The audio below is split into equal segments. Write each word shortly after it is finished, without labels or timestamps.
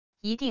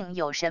一定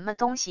有什么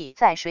东西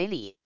在水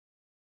里。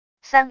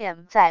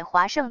3M 在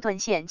华盛顿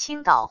县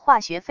倾倒化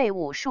学废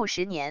物数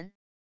十年，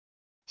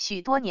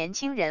许多年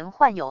轻人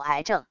患有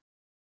癌症，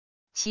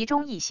其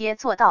中一些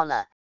做到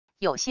了，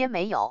有些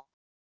没有。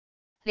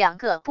2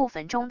个部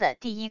分中的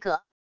第一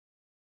个，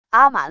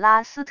阿马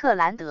拉斯特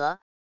兰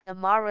德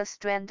Amara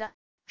Strand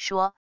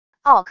说，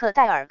奥克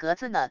戴尔格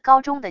兹呢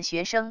高中的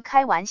学生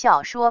开玩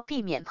笑说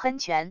避免喷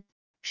泉，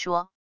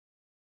说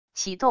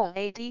启动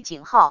AD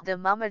井号 The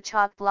Mama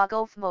Chalk Blog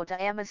of Mode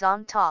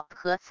Amazon Top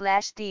和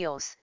Flash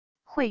Deals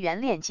会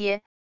员链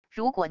接，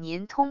如果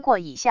您通过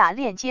以下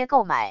链接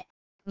购买，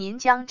您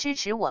将支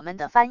持我们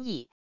的翻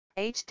译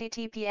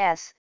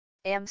https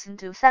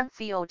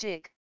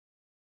amazon.3fiojig。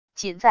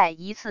 仅在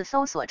一次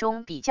搜索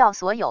中比较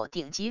所有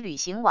顶级旅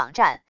行网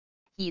站，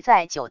已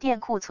在酒店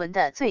库存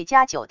的最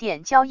佳酒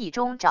店交易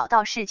中找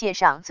到世界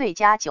上最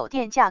佳酒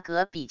店价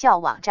格比较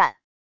网站。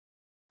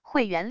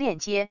会员链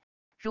接，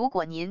如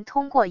果您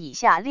通过以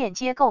下链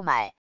接购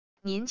买，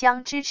您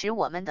将支持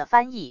我们的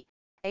翻译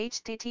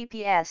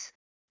https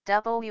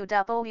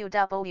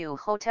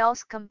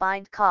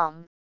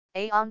www.hotelscombined.com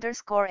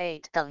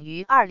a_8 等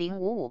于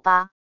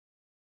20558。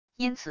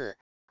因此，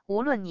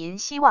无论您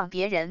希望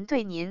别人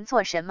对您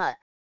做什么，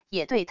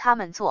也对他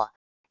们做，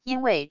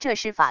因为这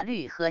是法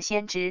律和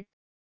先知。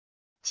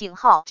井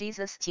号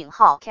Jesus 井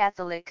号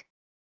Catholic。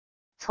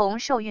 从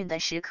受孕的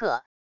时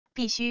刻，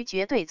必须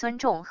绝对尊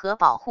重和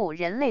保护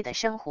人类的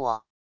生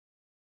活。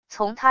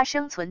从他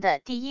生存的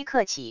第一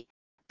刻起，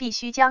必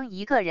须将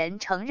一个人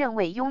承认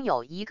为拥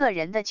有一个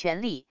人的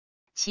权利，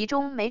其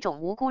中每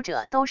种无辜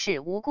者都是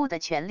无辜的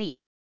权利。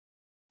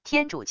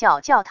天主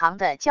教教堂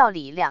的教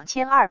理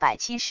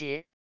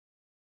2270。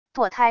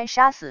堕胎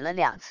杀死了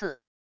2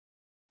次，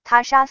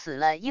他杀死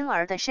了婴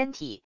儿的身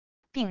体，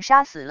并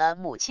杀死了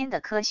母亲的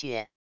科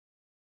学。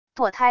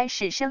堕胎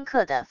是深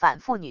刻的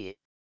反妇女。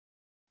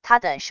他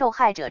的受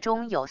害者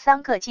中有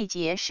3个季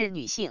节是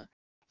女性，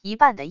一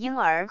半的婴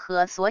儿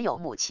和所有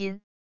母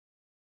亲。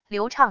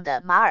流畅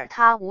的马耳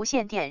他无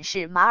线电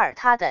是马耳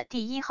他的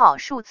第1号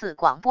数字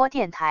广播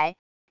电台，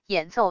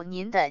演奏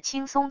您的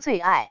轻松最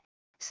爱。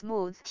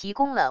Smooth 提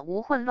供了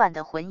无混乱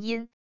的混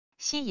音，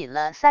吸引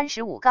了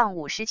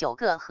35-59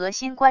个核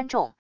心观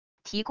众，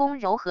提供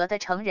柔和的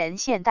成人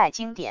现代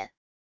经典。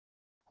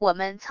我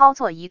们操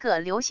作一个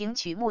流行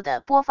曲目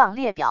的播放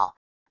列表，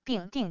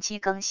并定期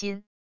更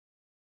新。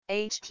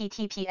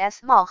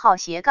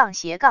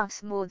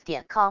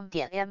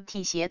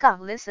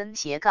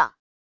https://smooth.com/mt-listen-。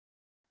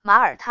马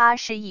耳他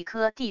是一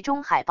颗地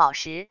中海宝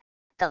石，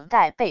等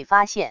待被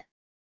发现。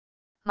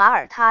马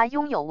耳他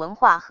拥有文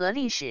化和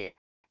历史、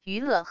娱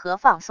乐和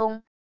放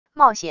松、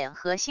冒险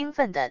和兴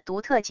奋的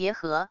独特结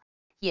合，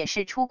也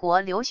是出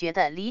国留学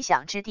的理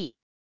想之地。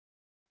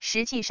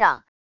实际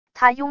上，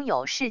它拥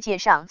有世界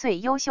上最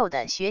优秀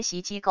的学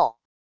习机构。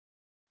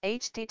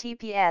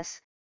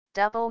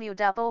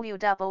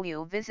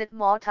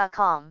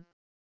https://www.visitmalta.com。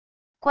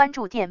 关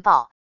注电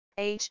报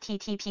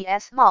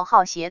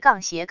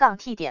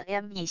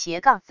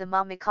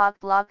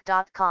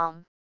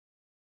https://t.me/the-mummycockblog.com。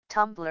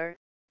 Tumblr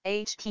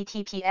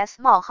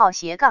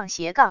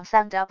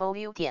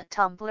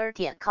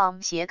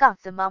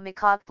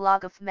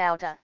https://3w.tumblr.com/the-mummycockblog of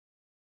Malta。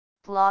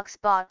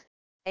 Blogspot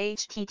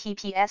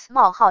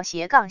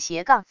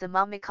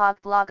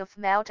https://the-mummycockblog of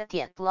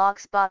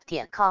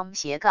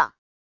Malta.blogspot.com/。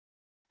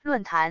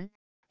 论坛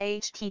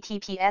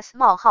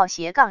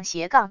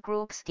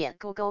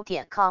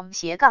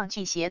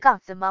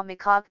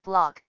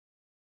https://groups.google.com/g/the-mummycockblog。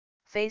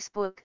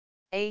 Facebook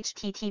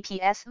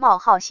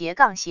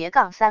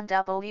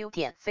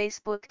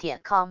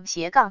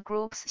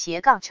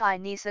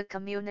https://3w.facebook.com/groups/Chinese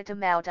Community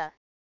Malta。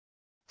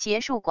 结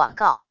束广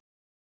告。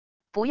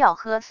不要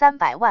喝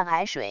300万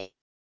矮水，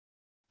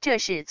这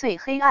是最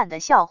黑暗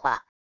的笑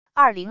话。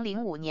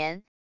2005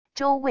年，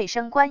州卫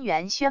生官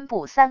员宣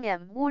布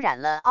3M 污染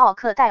了奥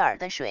克戴尔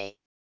的水。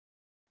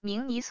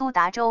明尼苏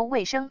达州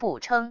卫生部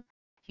称，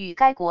与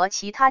该国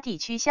其他地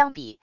区相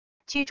比，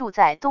居住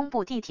在东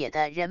部地铁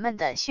的人们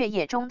的血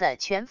液中的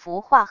全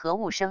氟化合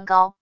物升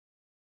高。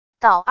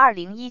到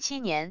2017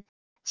年，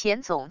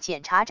前总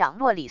检察长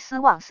洛里斯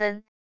·旺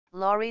森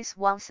 （Loris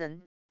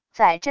Swanson）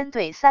 在针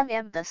对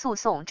3M 的诉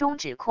讼中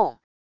指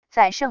控，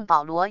在圣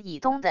保罗以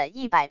东的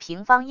100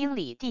平方英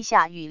里地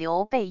下雨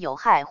流被有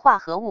害化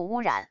合物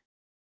污染。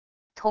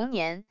同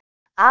年，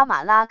阿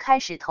马拉开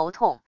始头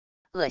痛、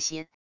恶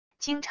心，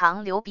经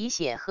常流鼻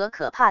血和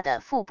可怕的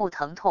腹部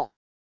疼痛。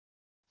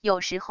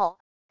有时候，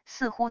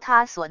似乎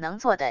他所能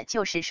做的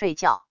就是睡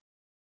觉。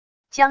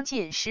将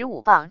近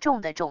15磅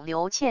重的肿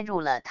瘤嵌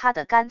入了他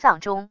的肝脏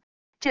中，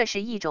这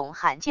是一种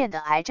罕见的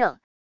癌症，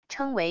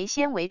称为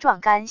纤维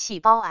状肝细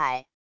胞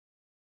癌。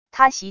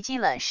它袭击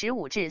了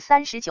15至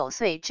39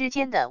岁之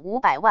间的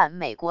500万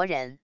美国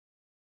人。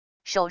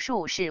手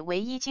术是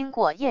唯一经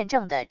过验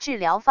证的治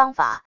疗方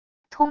法，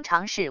通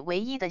常是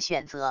唯一的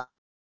选择。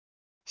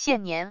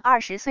现年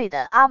20岁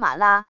的阿马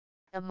拉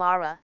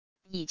 （Amara）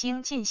 已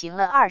经进行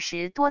了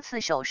20多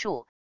次手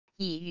术，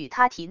以与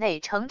他体内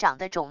成长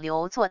的肿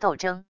瘤做斗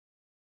争。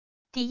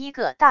第一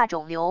个大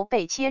肿瘤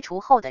被切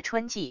除后的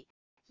春季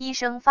医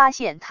生发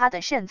现他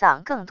的肾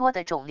脏更多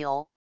的肿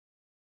瘤。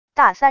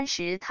大3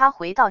时，他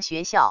回到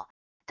学校，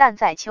但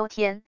在秋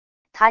天，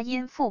他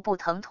因腹部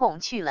疼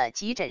痛去了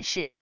急诊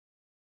室。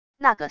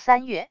那个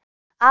3月，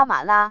阿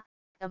马拉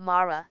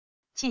Amara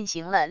进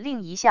行了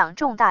另一项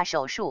重大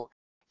手术，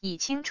以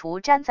清除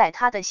粘在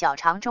他的小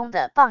肠中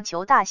的棒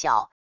球大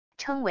小，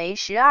称为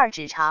12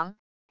指肠，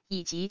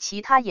以及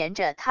其他沿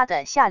着他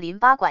的下淋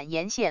巴管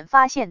沿线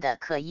发现的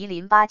可疑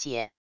淋巴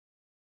结。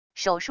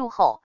手术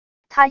后，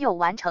他又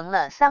完成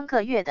了3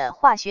个月的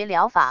化学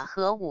疗法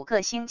和5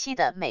个星期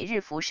的每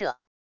日辐射。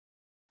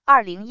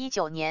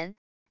2019年，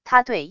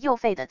他对右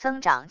肺的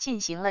增长进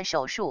行了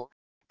手术，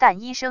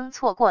但医生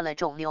错过了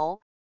肿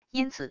瘤，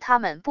因此他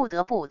们不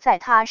得不在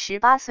他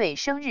18岁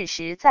生日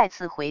时再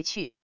次回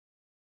去。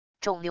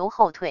肿瘤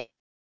后退。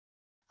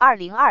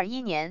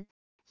2021年，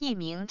一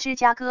名芝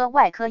加哥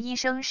外科医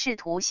生试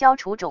图消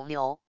除肿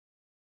瘤，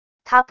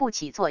它不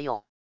起作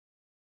用。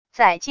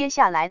在接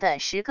下来的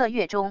10个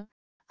月中，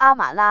阿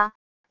马拉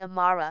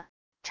Amara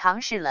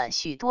尝试了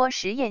许多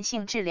实验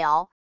性治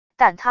疗，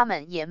但它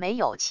们也没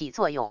有起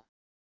作用。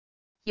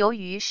由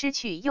于失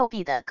去右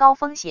臂的高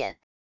风险，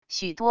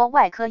许多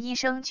外科医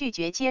生拒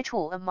绝接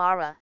触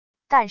Amara，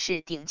 但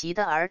是顶级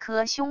的儿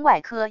科胸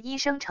外科医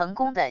生成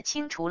功的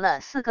清除了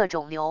4个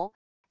肿瘤，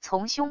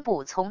从胸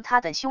部从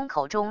他的胸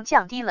口中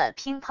降低了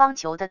乒乓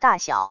球的大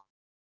小。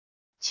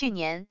去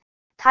年，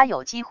他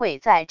有机会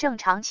在正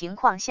常情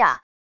况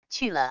下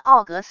去了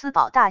奥格斯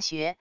堡大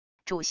学，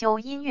主修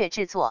音乐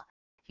制作，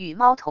与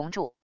猫同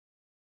住。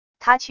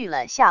他去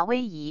了夏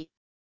威夷。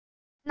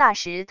那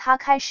时他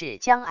开始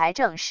将癌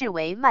症视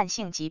为慢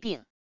性疾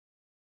病。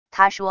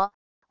他说，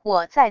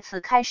我再次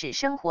开始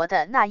生活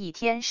的那一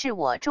天是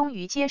我终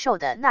于接受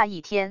的那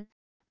一天，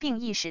并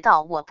意识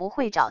到我不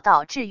会找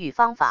到治愈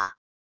方法。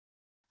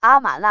阿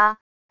马拉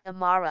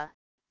Amara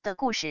的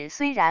故事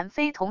虽然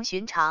非同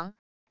寻常，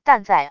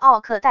但在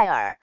奥克戴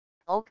尔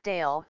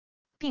Oakdale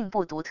并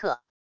不独特。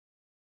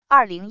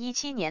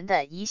2017年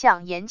的一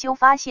项研究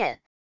发现，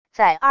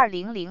在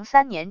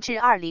2003年至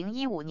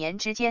2015年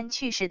之间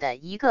去世的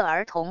一个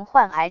儿童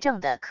患癌症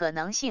的可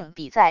能性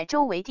比在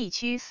周围地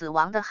区死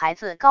亡的孩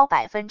子高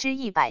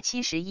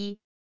 171%。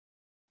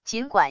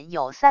尽管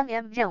有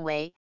 3M 认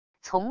为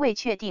从未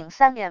确定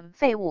 3M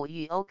废物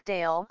与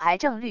Oakdale 癌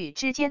症率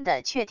之间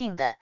的确定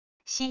的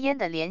吸烟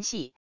的联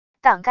系，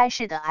但该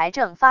市的癌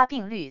症发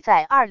病率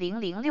在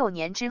2006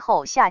年之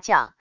后下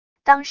降。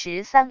当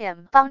时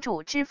 3M 帮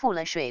助支付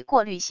了水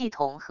过滤系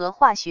统和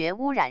化学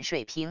污染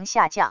水平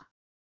下降。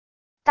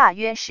大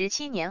约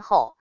17年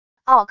后，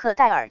奥克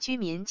戴尔居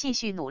民继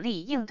续努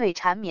力应对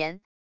缠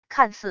绵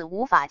看似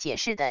无法解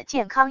释的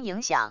健康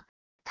影响。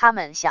他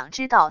们想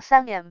知道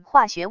 3M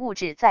化学物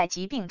质在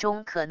疾病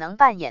中可能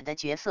扮演的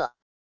角色。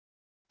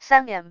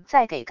3M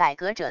在给改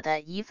革者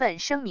的一份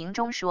声明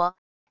中说，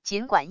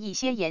尽管一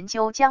些研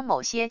究将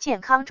某些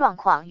健康状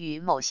况与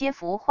某些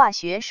氟化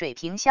学水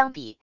平相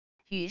比，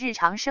与日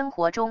常生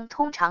活中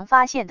通常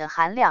发现的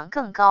含量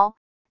更高，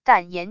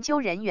但研究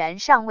人员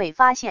尚未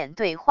发现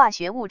对化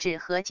学物质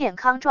和健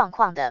康状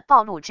况的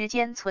暴露之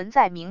间存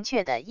在明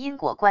确的因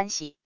果关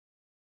系。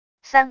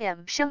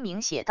3M 声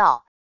明写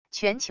道，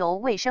全球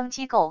卫生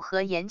机构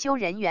和研究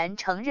人员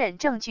承认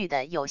证据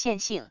的有限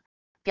性，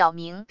表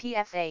明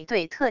PFA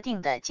对特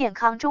定的健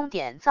康终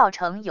点造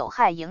成有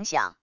害影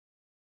响。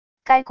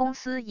该公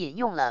司引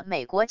用了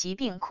美国疾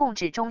病控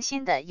制中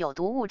心的有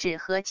毒物质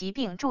和疾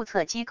病注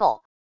册机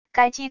构。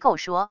该机构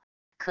说，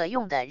可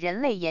用的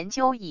人类研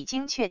究已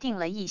经确定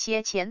了一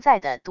些潜在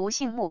的毒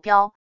性目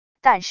标，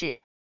但是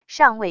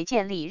尚未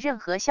建立任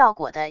何效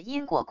果的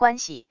因果关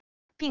系，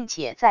并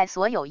且在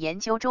所有研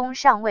究中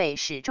尚未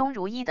始终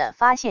如一的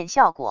发现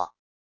效果。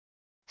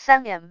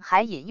3M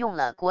还引用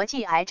了国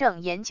际癌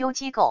症研究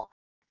机构，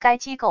该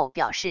机构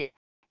表示，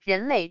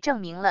人类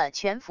证明了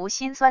全氟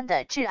辛酸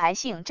的致癌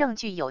性证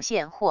据有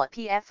限或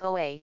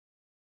PFOA，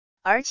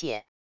 而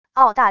且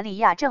澳大利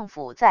亚政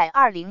府在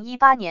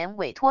2018年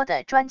委托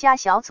的专家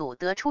小组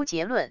得出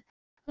结论，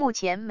目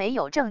前没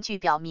有证据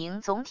表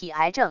明总体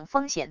癌症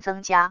风险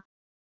增加。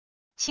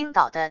青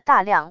岛的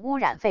大量污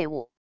染废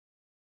物。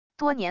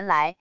多年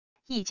来，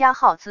一家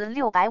耗资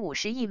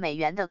650亿美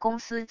元的公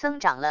司增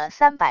长了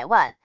300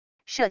万，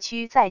社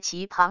区在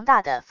其庞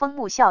大的枫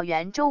木校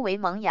园周围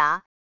萌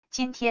芽，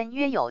今天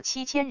约有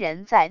7000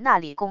人在那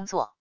里工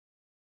作。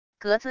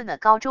格兹讷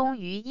高中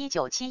于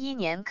1971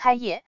年开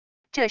业，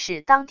这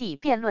是当地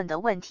辩论的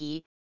问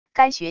题，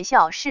该学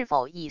校是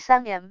否以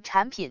 3M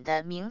产品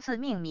的名字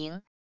命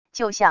名，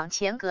就像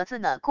前格兹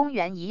讷公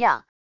园一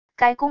样。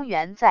该公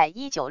园在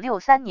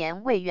1963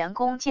年为员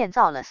工建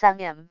造了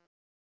 3M。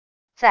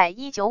在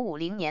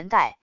1950年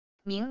代，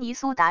明尼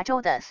苏达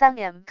州的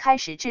 3M 开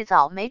始制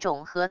造每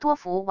种和多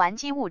氟烷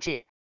基物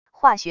质、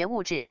化学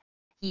物质，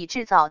以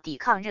制造抵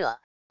抗热、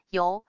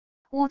油、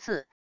污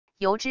渍、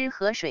油脂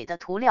和水的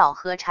涂料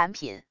和产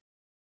品。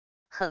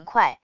很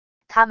快，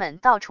它们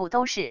到处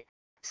都是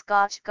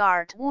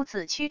Scotchgard 污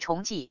渍驱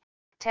虫剂、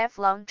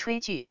Teflon 炊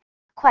具、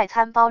快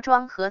餐包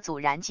装和阻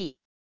燃剂。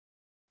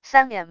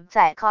3M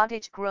在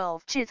Cottage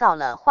Grove 制造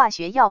了化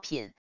学药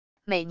品，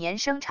每年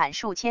生产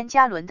数千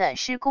加仑的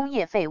施工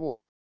业废物。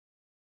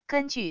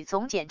根据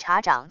总检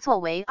察长作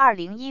为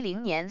2010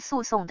年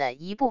诉讼的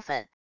一部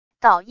分，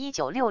到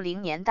1960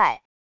年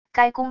代，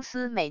该公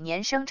司每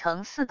年生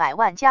成400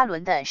万加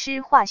仑的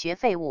湿化学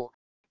废物，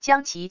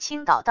将其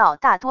倾倒到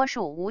大多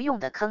数无用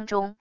的坑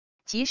中，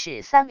即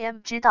使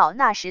 3M 知道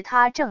那时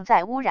它正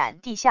在污染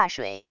地下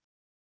水。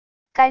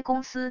该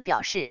公司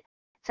表示，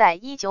在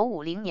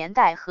1950年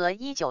代和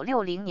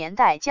1960年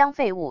代将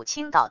废物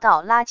倾倒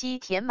到垃圾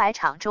填埋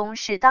场中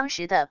是当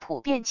时的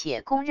普遍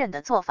且公认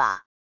的做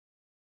法。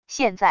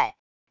现在，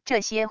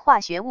这些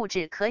化学物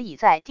质可以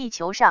在地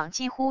球上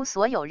几乎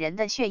所有人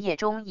的血液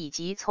中以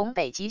及从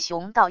北极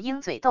熊到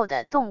鹰嘴豆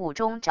的动物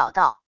中找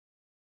到。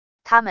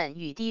它们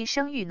与低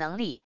生育能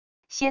力、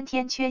先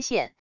天缺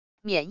陷、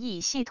免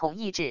疫系统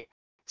抑制、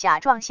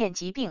甲状腺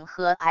疾病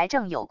和癌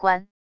症有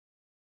关。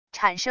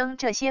产生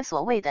这些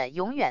所谓的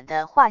永远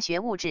的化学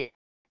物质，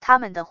它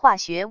们的化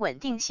学稳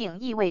定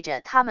性意味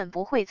着它们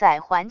不会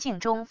在环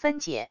境中分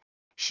解，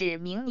使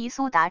明尼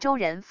苏达州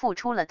人付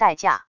出了代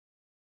价。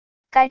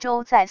该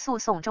州在诉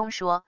讼中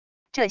说，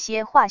这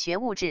些化学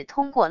物质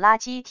通过垃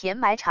圾填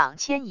埋场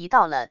迁移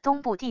到了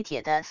东部地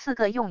铁的4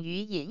个用于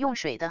饮用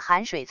水的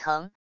含水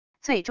层，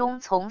最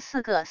终从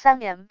4个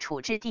 3M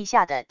处置地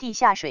下的地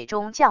下水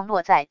中降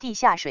落在地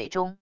下水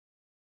中。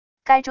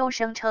该州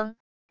声称，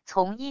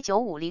从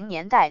1950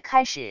年代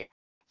开始，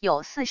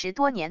有40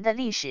多年的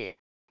历史，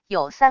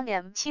有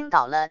 3M 倾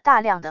倒了大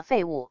量的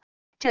废物，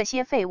这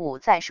些废物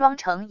在双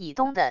城以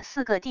东的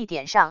4个地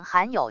点上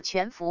含有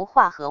全氟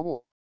化合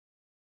物。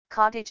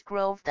Cottage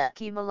Grove 的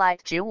Kimolite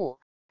植物，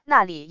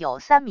那里有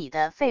3米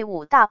的废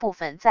物大部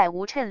分在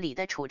无衬里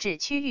的处置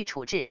区域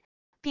处置，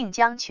并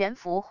将全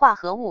氟化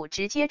合物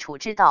直接处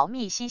置到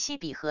密西西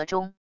比河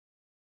中。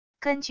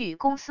根据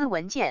公司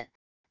文件，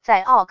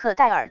在奥克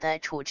戴尔的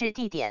处置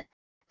地点，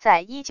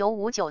在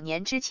1959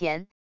年之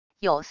前，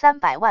有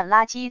300万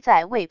垃圾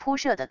在未铺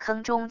设的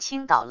坑中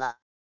倾倒了。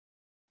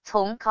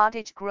从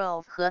Cottage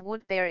Grove 和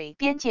Woodbury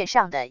边界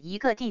上的一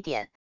个地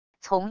点，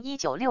从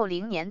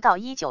1960年到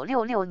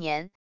1966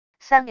年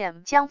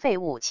，3M 将废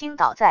物倾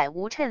倒在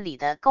无衬里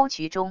的沟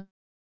渠中。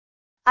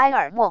埃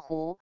尔莫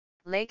湖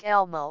Lake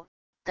Elmo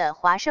的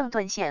华盛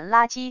顿县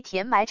垃圾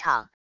填埋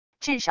场，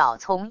至少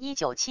从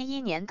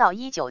1971年到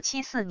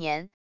1974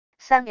年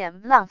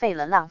，3M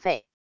浪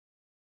费。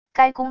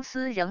该公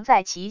司仍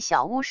在其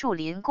小屋树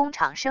林工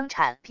厂生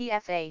产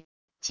PFA，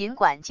 尽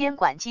管监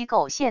管机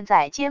构现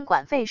在监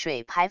管废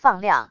水排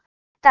放量，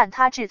但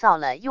它制造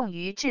了用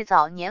于制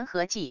造粘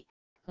合剂、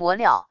磨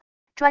料、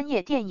专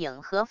业电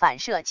影和反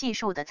射技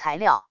术的材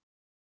料。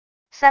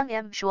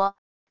3M 说，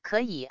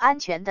可以安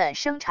全地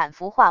生产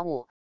氟化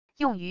物，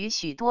用于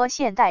许多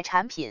现代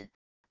产品，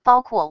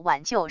包括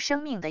挽救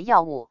生命的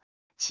药物、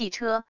汽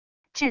车、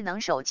智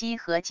能手机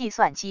和计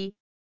算机。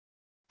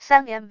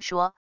3M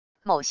说，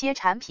某些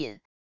产品，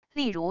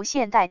例如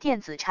现代电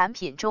子产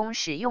品中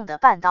使用的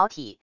半导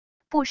体，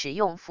不使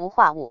用氟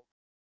化物。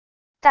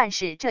但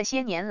是这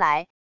些年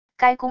来，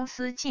该公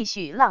司继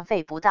续浪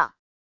费不当。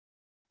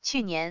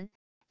去年，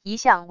一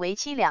项为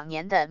期2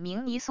年的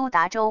明尼苏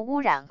达州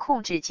污染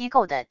控制机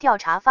构的调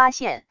查发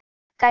现，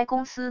该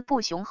公司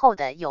不雄厚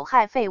的有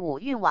害废物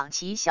运往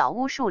其小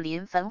屋树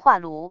林焚化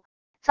炉，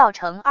造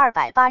成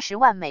280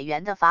万美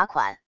元的罚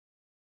款。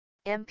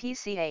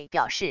MPCA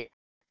表示，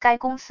该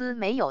公司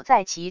没有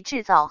在其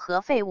制造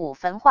和废物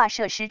焚化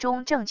设施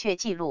中正确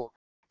记录、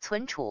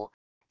存储、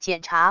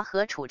检查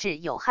和处置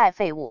有害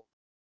废物。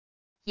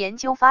研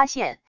究发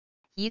现，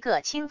一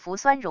个氢氟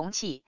酸容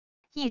器，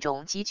一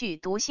种极具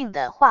毒性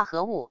的化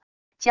合物，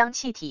将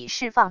气体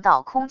释放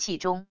到空气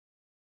中。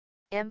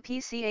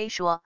MPCA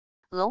说，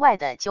额外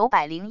的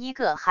901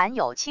个含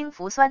有氢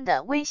氟酸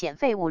的危险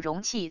废物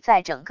容器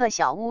在整个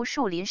小屋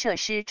树林设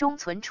施中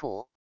存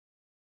储。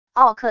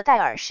奥克戴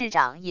尔市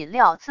长饮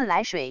料自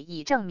来水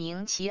已证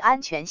明其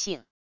安全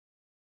性。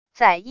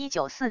在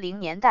1940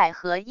年代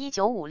和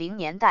1950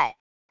年代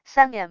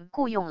，3M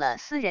雇用了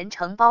私人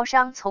承包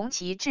商从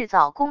其制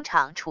造工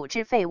厂处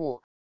置废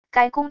物。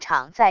该工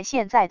厂在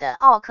现在的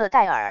奥克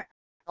戴尔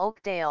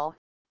Oakdale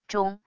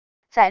中，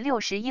在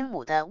60英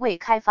亩的未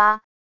开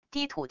发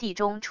低土地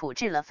中处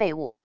置了废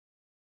物。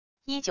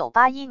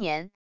1981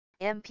年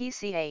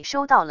 ，MPCA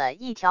收到了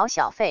一条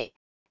小费，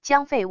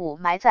将废物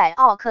埋在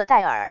奥克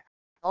戴尔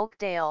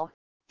Oakdale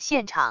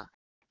现场，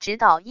直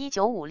到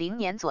1950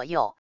年左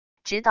右，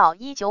直到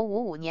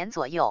1955年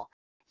左右，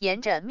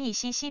沿着密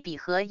西西比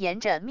河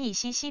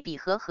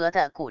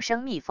的古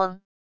生蜜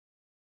蜂。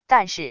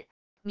但是，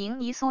明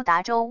尼苏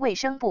达州卫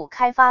生部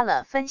开发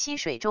了分析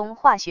水中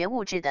化学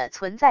物质的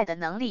存在的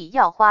能力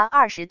要花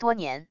20多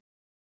年。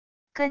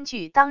根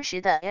据当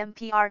时的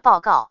NPR 报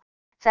告，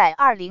在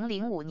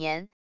2005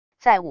年，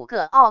在5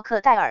个奥克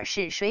戴尔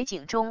市水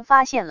井中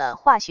发现了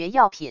化学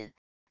药品，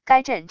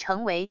该镇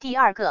成为第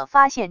2个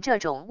发现这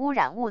种污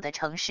染物的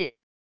城市。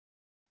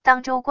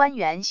当州官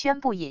员宣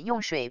布饮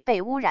用水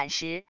被污染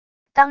时，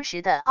当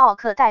时的奥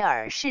克戴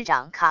尔市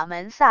长卡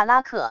门·萨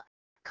拉克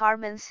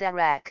Carmen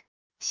Sarak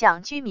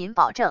向居民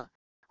保证，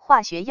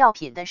化学药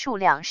品的数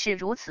量是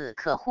如此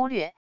可忽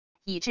略，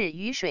以致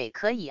雨水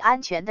可以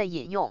安全的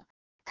饮用。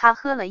他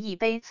喝了一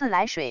杯自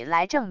来水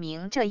来证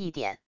明这一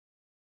点。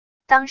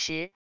当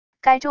时，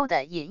该州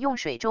的饮用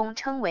水中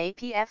称为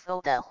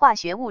PFO 的化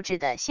学物质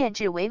的限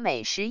制为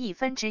每10亿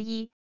分之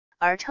一，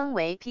而称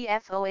为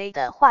PFOA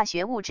的化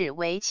学物质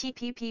为7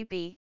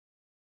 ppb。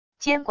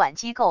监管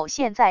机构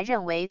现在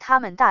认为他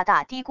们大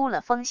大低估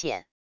了风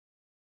险。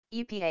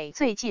EPA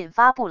最近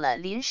发布了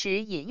临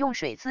时饮用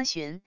水咨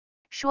询，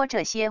说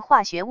这些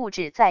化学物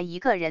质在一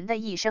个人的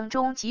一生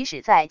中，即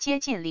使在接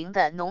近零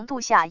的浓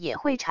度下，也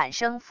会产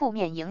生负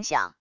面影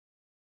响。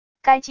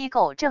该机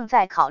构正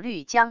在考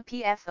虑将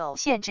PFO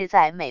限制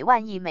在每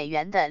万亿美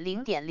元的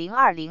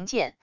 0.02 零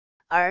件，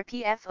而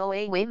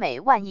PFOA 为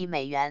每万亿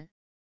美元。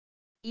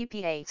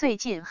EPA 最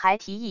近还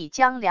提议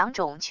将2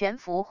种全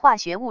氟化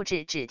学物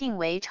质指定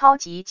为超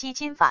级基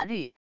金法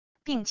律，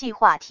并计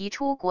划提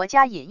出国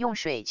家饮用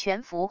水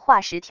全氟化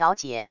时调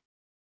节。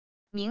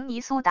明尼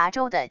苏达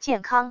州的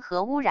健康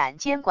和污染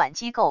监管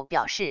机构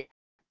表示，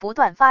不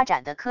断发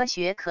展的科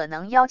学可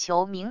能要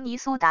求明尼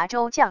苏达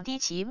州降低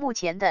其目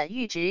前的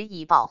阈值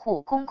以保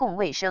护公共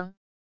卫生。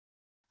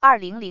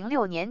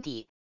2006年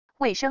底，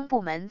卫生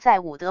部门在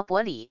伍德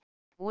伯里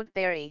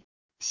 （Woodbury）、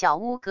小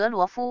乌格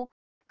罗夫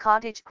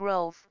 （Cottage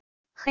Grove）、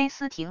黑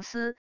斯廷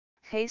斯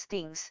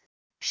 （Hastings）、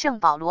圣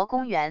保罗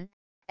公园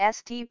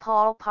 （St.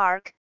 Paul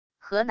Park）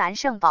 和南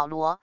圣保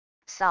罗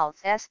 （South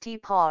St.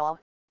 Paul）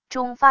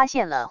 中发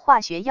现了化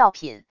学药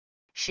品，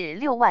使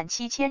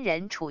67000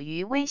人处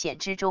于危险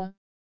之中。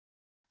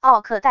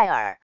奥克戴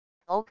尔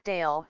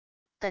 （Oakdale）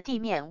 的地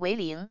面为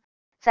0，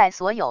在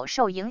所有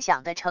受影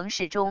响的城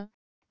市中，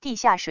地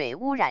下水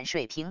污染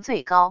水平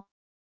最高。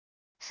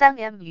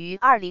3M 于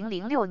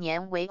2006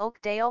年为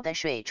Oakdale 的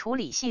水处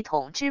理系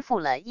统支付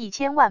了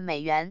1000万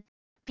美元，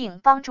并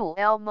帮助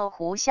Elmo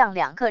湖向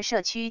2个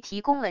社区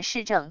提供了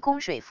市政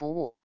供水服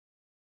务。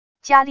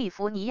加利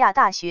福尼亚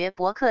大学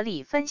伯克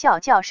利分校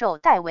教授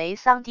戴维·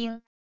桑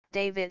丁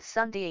 （David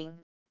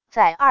Sundin）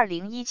 在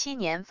2017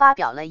年发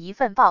表了一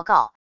份报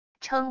告，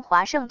称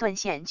华盛顿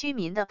县居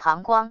民的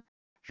膀胱、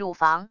乳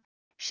房、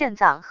肾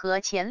脏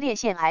和前列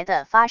腺癌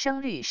的发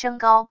生率升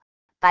高，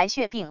白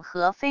血病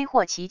和非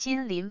霍奇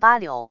金淋巴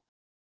瘤。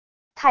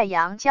太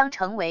阳将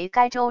成为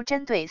该州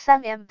针对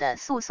 3M 的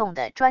诉讼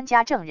的专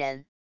家证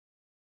人。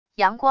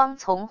阳光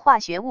从化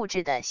学物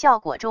质的效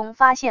果中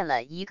发现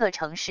了一个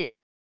城市。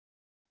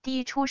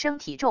低出生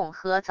体重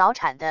和早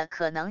产的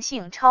可能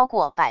性超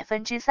过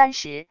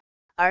 30%，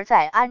 而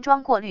在安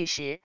装过滤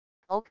时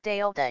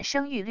 ，Oakdale 的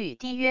生育率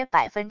低约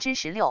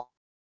 16%。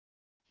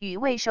与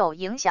未受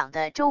影响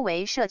的周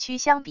围社区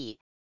相比，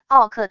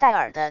奥克戴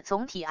尔的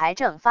总体癌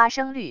症发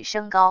生率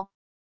升高。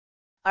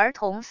儿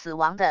童死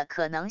亡的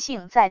可能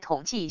性在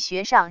统计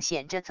学上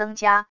显着增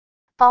加，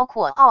包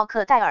括奥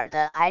克戴尔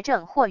的癌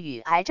症或与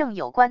癌症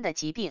有关的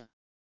疾病。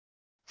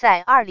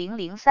在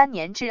2003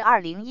年至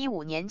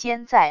2015年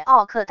间，在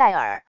奥克戴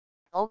尔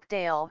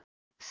 （Oakdale）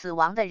 死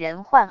亡的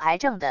人患癌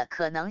症的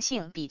可能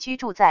性比居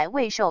住在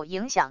未受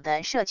影响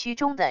的社区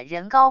中的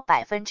人高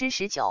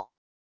 19%。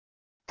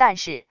但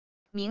是，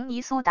明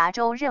尼苏达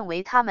州认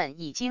为他们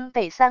已经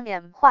被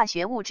 3M 化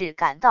学物质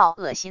感到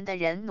恶心的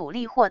人努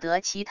力获得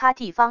其他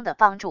地方的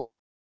帮助，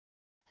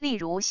例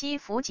如西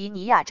弗吉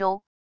尼亚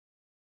州。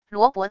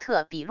罗伯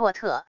特·比洛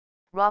特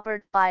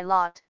 （Robert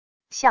Bilott）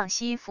 向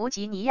西弗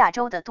吉尼亚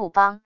州的杜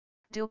邦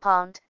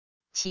 （DuPont）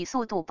 起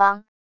诉杜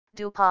邦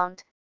 （DuPont）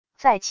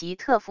 在其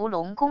特氟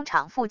龙工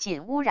厂附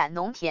近污染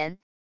农田，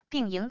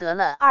并赢得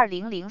了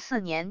2004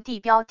年地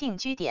标定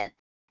居点，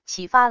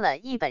启发了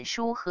一本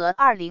书和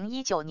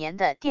2019年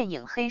的电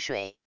影《黑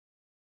水》。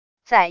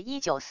在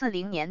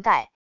1940年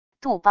代，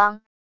杜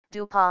邦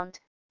 （DuPont）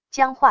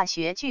 将化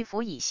学聚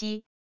氟乙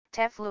烯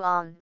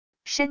 （Teflon）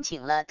 申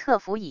请了特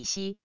氟乙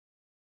烯。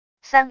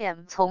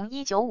3M 从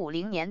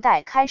1950年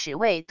代开始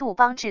为杜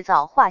邦制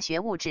造化学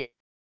物质。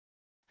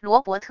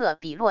罗伯特·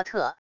比洛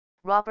特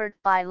 （Robert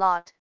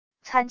Bilott）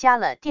 参加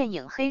了电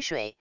影《黑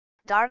水》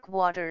（Dark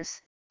Waters）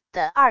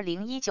 的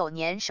2019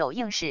年首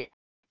映式，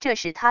这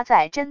是他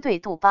在针对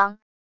杜邦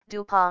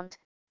 （DuPont）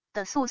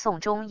 的诉讼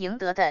中赢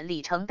得的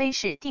里程碑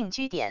式定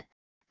居点。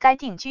该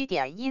定居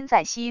点因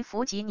在西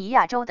弗吉尼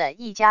亚州的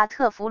一家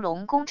特氟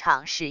龙工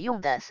厂使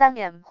用的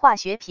 3M 化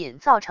学品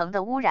造成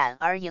的污染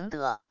而赢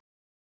得。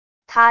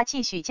他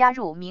继续加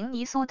入明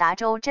尼苏达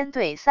州针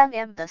对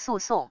 3M 的诉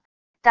讼，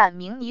但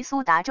明尼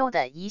苏达州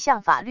的一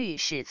项法律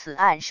使此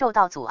案受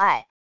到阻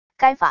碍。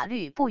该法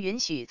律不允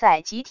许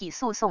在集体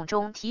诉讼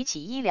中提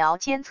起医疗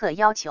监测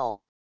要求。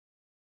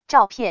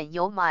照片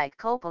由 Mike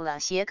Coppola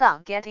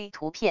 /Getty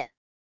图片。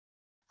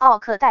奥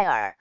克戴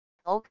尔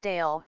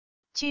 （Oakdale）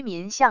 居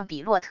民向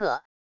比洛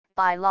特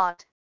 （Bilott）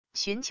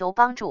 寻求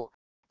帮助，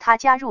他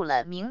加入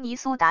了明尼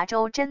苏达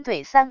州针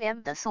对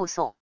 3M 的诉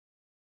讼。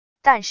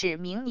但是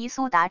明尼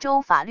苏达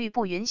州法律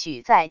不允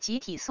许在集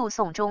体诉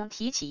讼中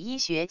提起医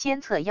学监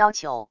测要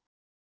求，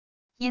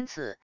因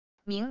此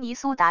明尼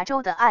苏达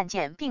州的案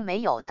件并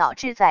没有导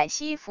致在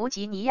西弗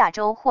吉尼亚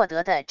州获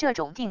得的这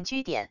种定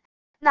居点，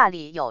那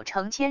里有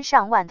成千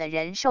上万的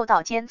人受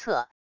到监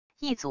测，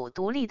一组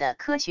独立的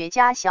科学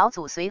家小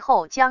组随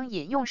后将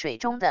饮用水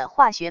中的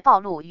化学暴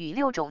露与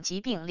6种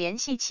疾病联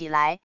系起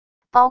来，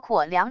包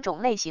括2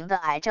种类型的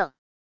癌症。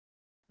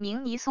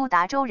明尼苏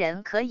达州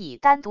人可以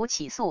单独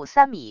起诉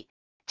3米，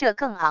这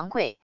更昂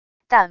贵，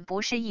但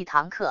不是一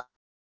堂课。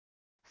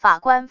法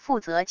官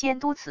负责监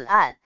督此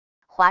案。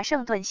华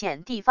盛顿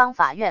县地方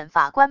法院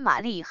法官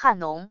玛丽·汉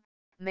农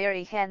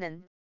 （Mary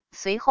Hannon）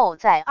 随后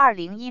在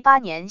2018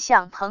年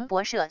向彭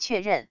博社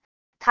确认，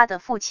他的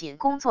父亲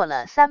工作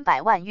了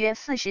300万约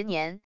40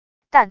年，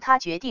但他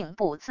决定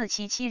不自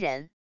欺欺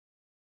人。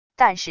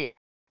但是，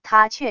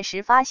他确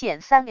实发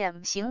现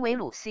 3M 行为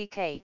鲁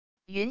CK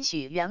允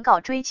许原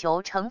告追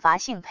求惩罚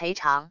性赔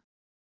偿。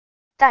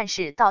但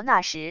是到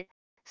那时，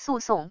诉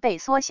讼被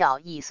缩小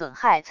以损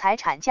害财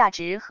产价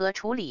值和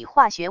处理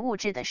化学物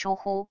质的疏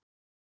忽。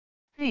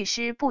律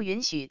师不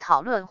允许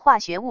讨论化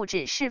学物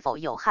质是否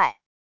有害。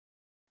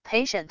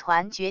陪审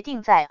团决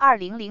定在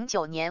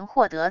2009年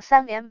获得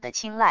 3M 的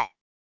青睐。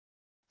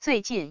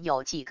最近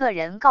有几个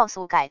人告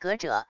诉改革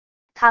者，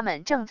他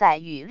们正在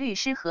与律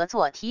师合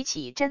作提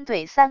起针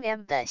对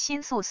 3M 的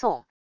新诉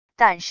讼，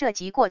但涉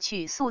及过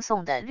去诉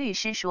讼的律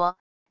师说，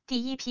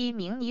第一批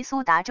明尼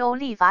苏达州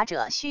立法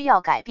者需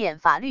要改变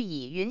法律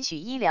以允许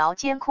医疗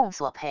监控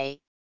索赔。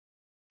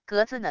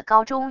格兹讷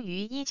高中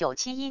于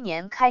1971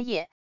年开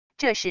业，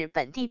这是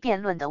本地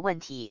辩论的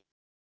问题。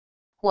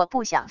我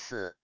不想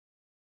死。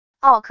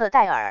奥克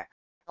戴尔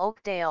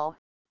 （Oakdale）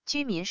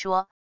 居民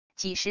说，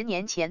几十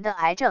年前的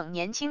癌症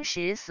年轻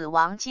时死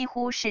亡几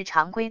乎是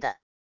常规的。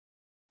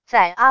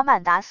在阿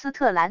曼达·斯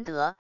特兰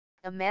德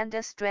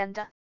 （Amanda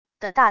Strand）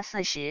 的大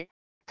4时，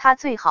他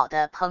最好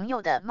的朋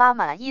友的妈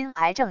妈因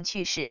癌症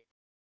去世。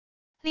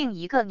另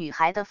一个女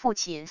孩的父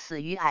亲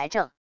死于癌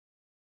症。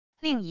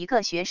另一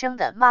个学生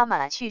的妈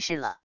妈去世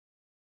了。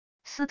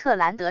斯特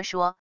兰德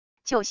说，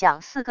就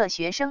像4个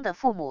学生的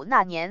父母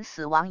那年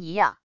死亡一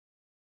样。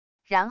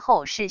然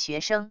后是学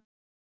生。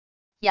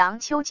杨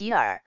·丘吉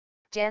尔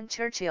Jan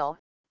Churchill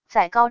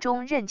在高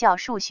中任教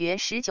数学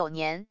19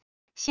年，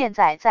现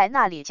在在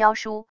那里教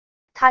书。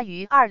他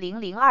于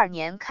2002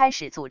年开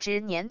始组织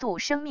年度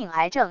生命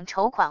癌症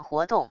筹款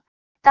活动。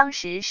当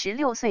时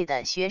16岁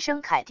的学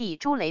生凯蒂·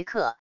朱雷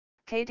克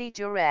Katie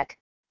Jurek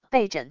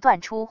被诊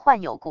断出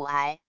患有骨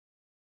癌。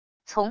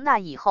从那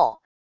以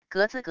后，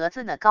格兹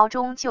讷高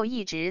中就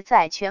一直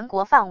在全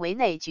国范围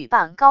内举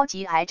办高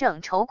级癌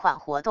症筹款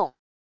活动。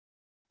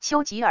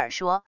丘吉尔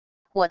说，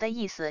我的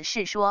意思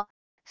是说，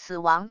死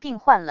亡并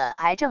患了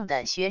癌症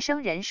的学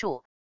生人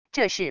数，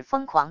这是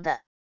疯狂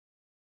的。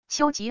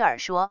丘吉尔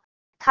说，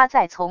他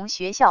在从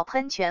学校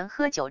喷泉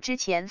喝酒之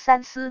前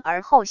三思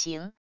而后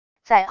行，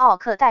在奥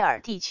克戴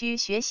尔地区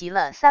学习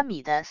了3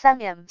米的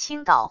 3M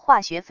倾倒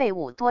化学废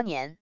物多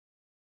年。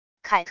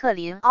凯特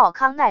琳·奥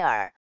康奈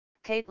尔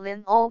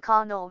Caitlin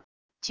O'Connell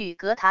距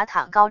格塔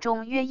坦高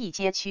中约1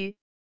街区。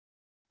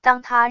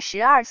当他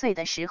12岁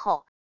的时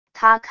候，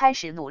他开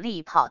始努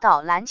力跑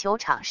到篮球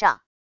场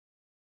上。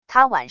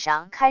他晚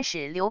上开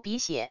始流鼻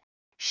血，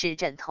使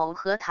枕头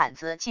和毯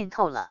子浸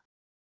透了。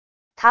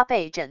他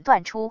被诊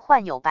断出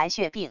患有白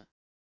血病。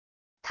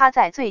他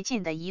在最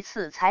近的一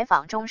次采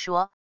访中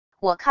说，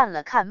我看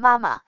了看妈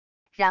妈，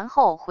然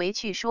后回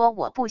去说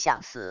我不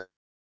想死。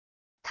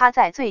他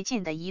在最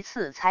近的一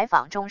次采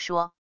访中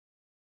说，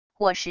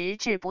我实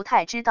质不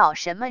太知道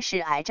什么是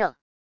癌症。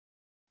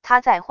他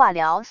在化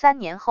疗3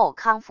年后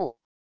康复。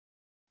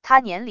他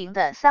年龄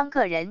的3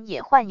个人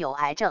也患有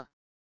癌症。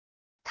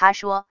他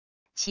说，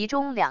其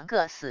中2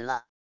个死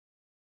了。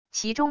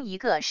其中一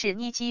个是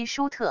妮基·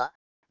舒特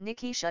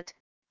Nikki Schutt，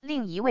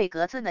 另一位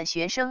格兹讷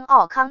学生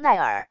奥康奈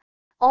尔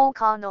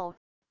O'Connell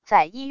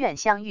在医院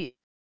相遇。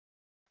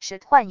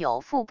Schutt 患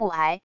有腹部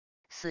癌，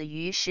死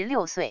于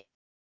16岁。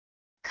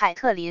凯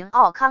特琳·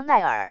奥康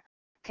奈尔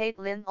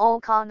Caitlin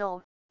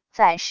O'Connell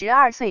在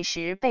12岁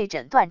时被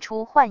诊断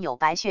出患有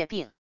白血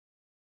病。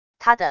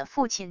他的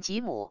父亲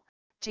吉姆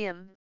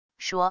Jim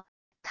说，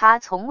他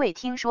从未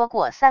听说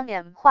过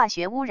 3M 化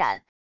学污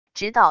染，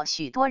直到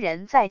许多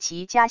人在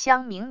其家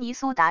乡明尼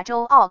苏达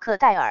州奥克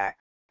戴尔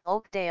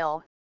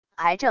Oakdale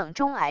癌症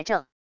中癌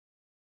症。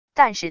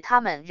但是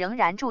他们仍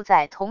然住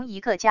在同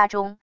一个家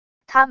中。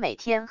他每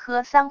天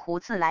喝3壶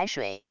自来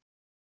水。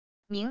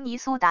明尼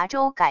苏达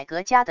州改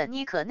革家的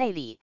妮可内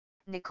里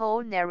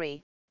Nicole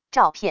Nery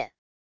照片。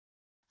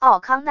奥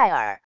康奈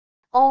尔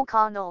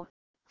O'Connell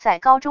在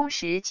高中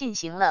时进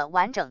行了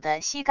完整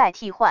的膝盖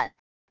替换，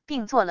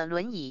并坐了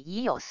轮椅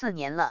已有4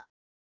年了。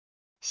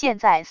现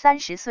在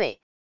30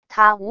岁，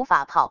他无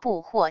法跑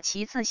步或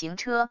骑自行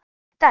车，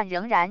但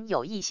仍然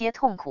有一些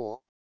痛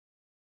苦。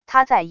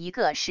他在一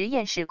个实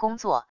验室工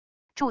作，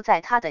住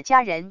在他的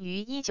家人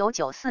于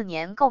1994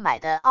年购买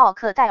的奥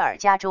克戴尔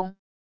家中。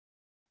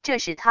这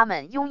是他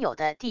们拥有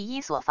的第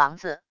1所房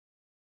子。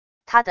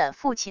他的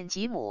父亲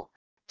吉姆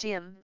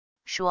Jim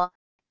说，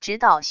直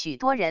到许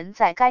多人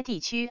在该地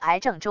区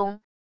癌症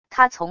中，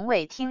他从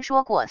未听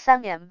说过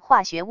 3M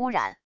化学污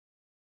染。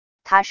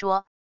他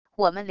说，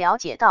我们了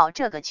解到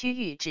这个区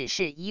域只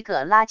是一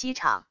个垃圾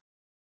场。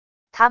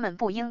他们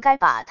不应该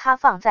把它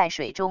放在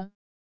水中。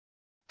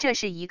这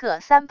是一个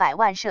300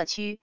万社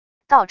区，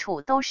到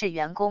处都是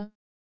员工。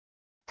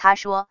他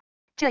说，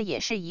这也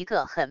是一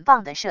个很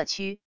棒的社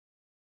区。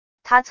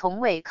他从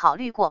未考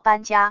虑过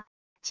搬家，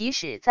即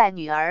使在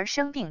女儿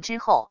生病之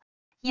后，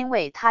因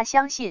为他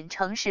相信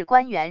城市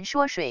官员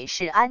说水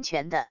是安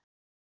全的。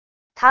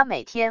他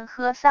每天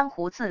喝3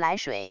壶自来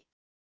水。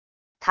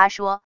他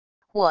说，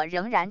我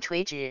仍然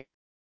垂直。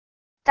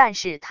但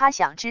是他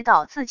想知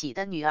道自己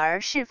的女儿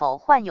是否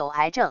患有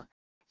癌症，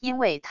因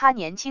为他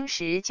年轻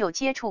时就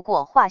接触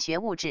过化学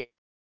物质。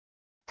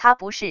他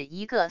不是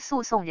一个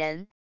诉讼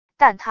人，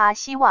但他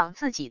希望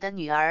自己的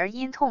女儿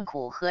因痛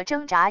苦和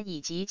挣扎以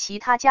及其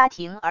他家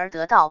庭而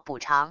得到补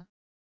偿。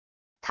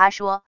他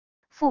说，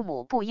父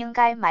母不应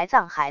该埋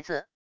葬孩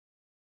子。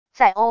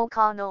在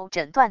O'Connell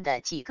诊断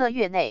的几个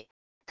月内，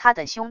他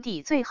的兄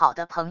弟最好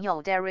的朋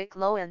友 Derek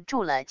Lowen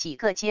住了几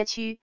个街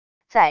区，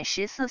在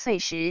14岁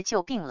时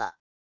就病了。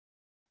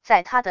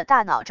在他的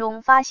大脑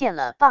中发现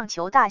了棒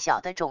球大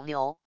小的肿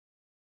瘤。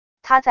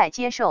他在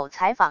接受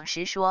采访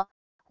时说，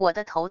我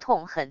的头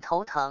痛很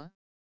头疼。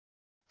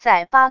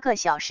在8个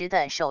小时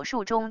的手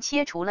术中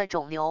切除了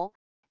肿瘤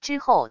之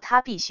后，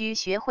他必须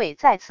学会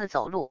再次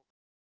走路。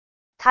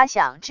他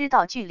想知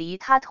道距离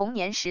他童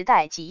年时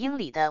代几英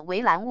里的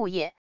围栏物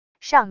业，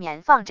上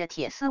面放着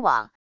铁丝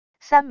网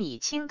，3米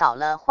倾倒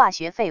了化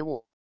学废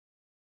物。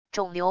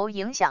肿瘤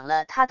影响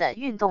了他的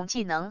运动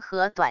技能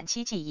和短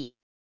期记忆。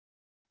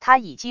他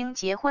已经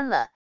结婚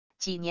了，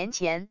几年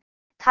前，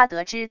他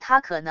得知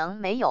他可能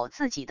没有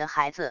自己的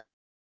孩子。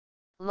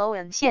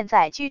Lowen 现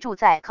在居住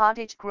在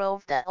Cottage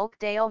Grove 的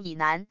Oakdale 以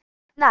南，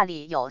那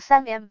里有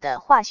 3M 的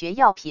化学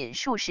药品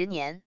数十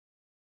年。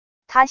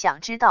他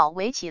想知道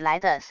围起来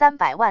的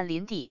300万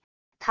林地。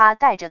他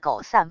带着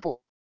狗散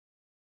步。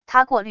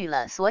他过滤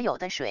了所有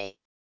的水。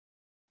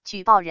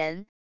举报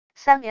人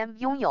 3M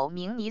拥有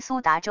明尼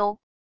苏达州。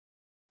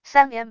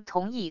3M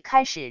同意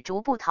开始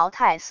逐步淘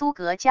汰苏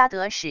格加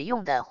德使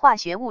用的化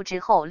学物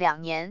质后2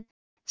年，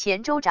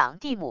前州长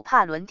蒂姆·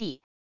帕伦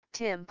蒂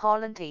Tim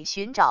Pawlenty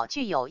寻找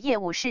具有业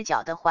务视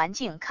角的环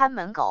境看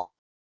门狗。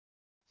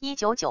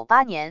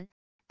1998年，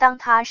当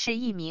他是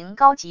一名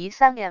高级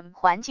 3M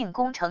环境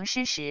工程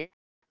师时，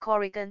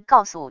 Corrigan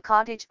告诉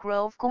Cottage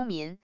Grove 公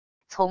民，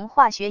从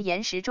化学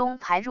岩石中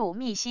排入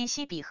密西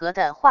西比河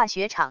的化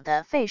学厂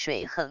的废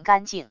水很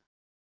干净。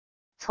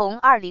从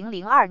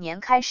2002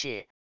年开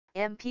始，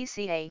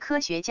 MPCA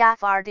科学家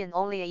Vardin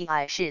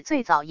Oliai 是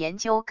最早研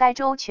究该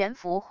州全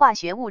幅化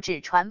学物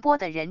质传播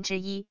的人之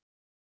一。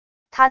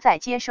他在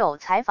接受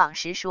采访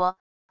时说，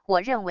我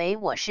认为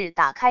我是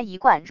打开一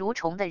罐蠕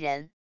虫的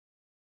人。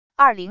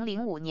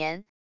2005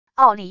年，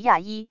奥利亚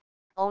伊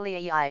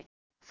Oliai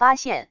发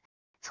现，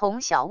从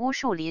小乌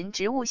树林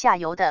植物下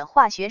游的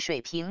化学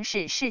水平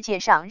是世界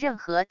上任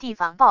何地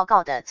方报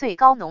告的最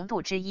高浓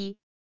度之一。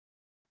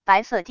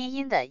白色低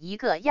音的一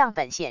个样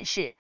本显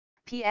示，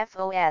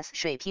 PFOS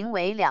水平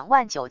为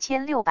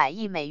29600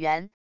亿美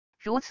元，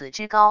如此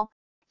之高，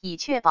以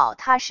确保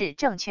它是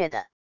正确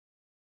的。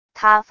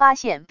他发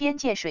现边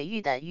界水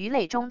域的鱼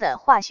类中的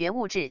化学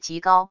物质极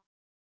高。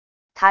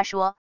他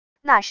说，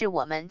那是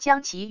我们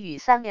将其与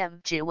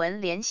 3M 指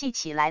纹联系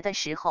起来的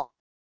时候。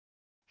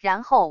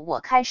然后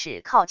我开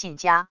始靠近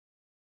家。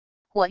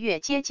我越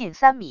接近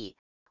3米，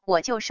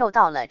我就受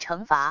到了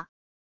惩罚。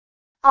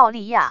奥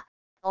利亚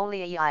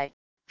Oliai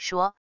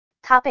说，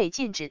他被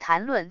禁止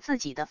谈论自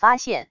己的发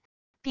现，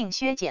并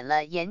削减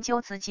了研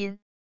究资金。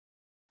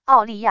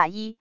奥利亚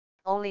伊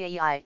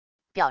Oliai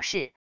表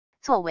示，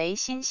作为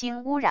新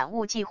兴污染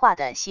物计划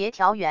的协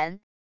调员，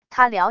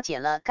他了解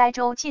了该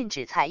州禁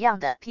止采样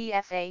的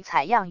PFA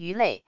采样鱼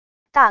类，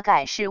大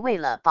概是为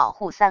了保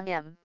护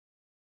 3M。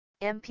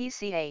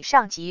 MPCA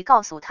上级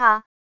告诉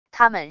他，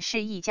他们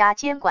是一家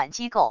监管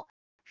机构，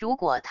如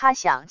果他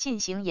想进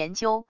行研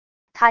究，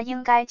他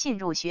应该进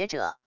入学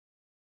者。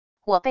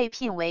我被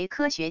聘为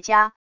科学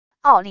家，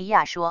奥利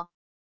亚说。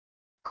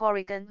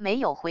Corrigan 没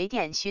有回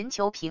电寻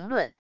求评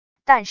论，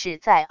但是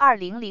在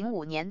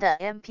2005年的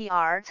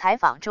NPR 采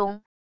访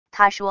中，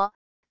他说，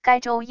该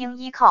州应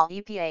依靠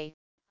EPA，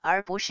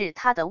 而不是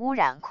它的污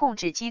染控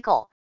制机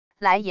构，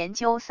来研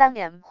究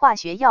 3M 化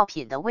学药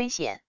品的危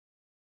险。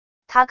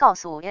他告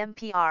诉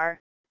NPR，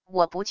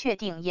 我不确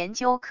定研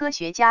究科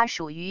学家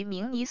属于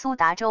明尼苏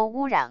达州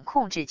污染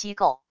控制机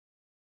构。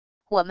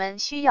我们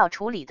需要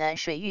处理的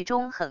水域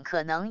中很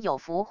可能有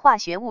氟化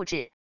学物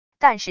质，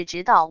但是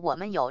直到我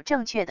们有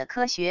正确的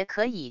科学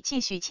可以继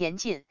续前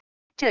进，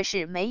这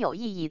是没有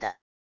意义的。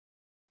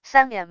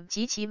3M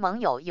及其盟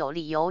友有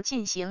理由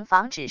进行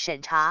防止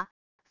审查、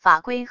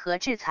法规和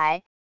制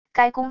裁。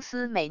该公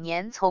司每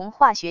年从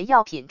化学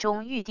药品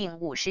中预定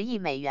50亿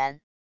美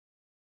元。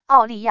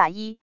奥利亚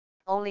伊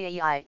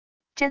Oliai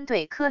针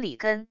对科里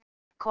根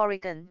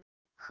Corrigan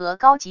和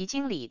高级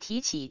经理提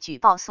起举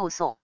报诉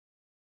讼。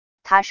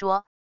他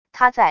说，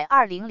他在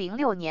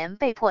2006年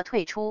被迫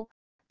退出，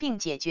并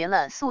解决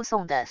了诉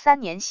讼的3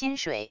年薪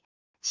水，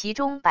其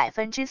中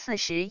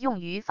40%用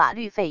于法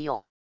律费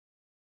用。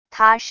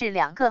他是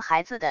2个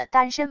孩子的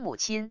单身母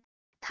亲，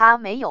他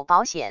没有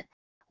保险，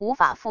无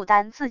法负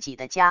担自己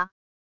的家。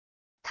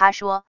他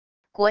说，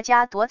国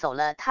家夺走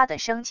了他的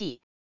生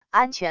计。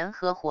安全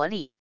和活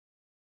力。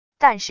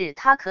但是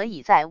他可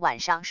以在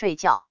晚上睡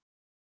觉。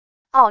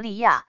奥利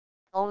亚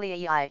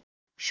Olivia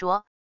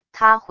说，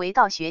他回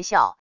到学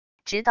校，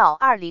直到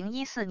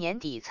2014年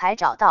底才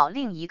找到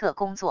另一个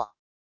工作。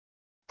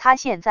他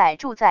现在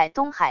住在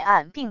东海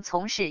岸，并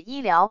从事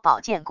医疗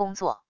保健工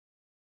作。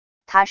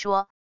他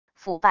说，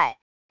腐败、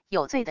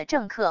有罪的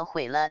政客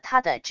毁了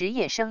他的职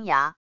业生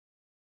涯。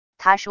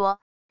他说，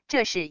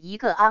这是一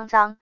个肮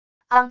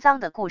脏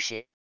的故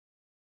事。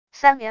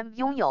3M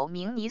拥有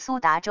明尼苏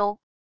达州。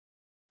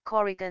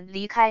Corrigan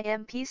离开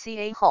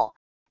MPCA 后，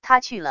他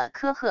去了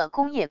科赫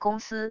工业公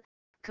司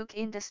Cook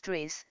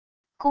Industries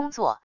工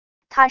作，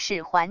他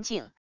是环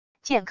境、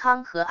健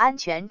康和安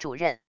全主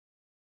任。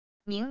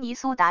明尼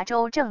苏达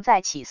州正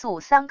在起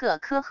诉3个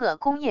科赫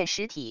工业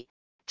实体，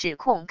指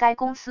控该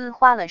公司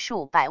花了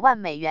数百万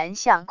美元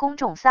向公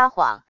众撒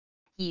谎，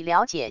以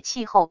了解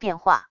气候变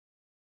化。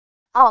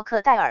奥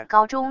克戴尔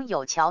高中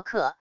有乔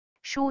克、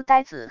书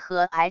呆子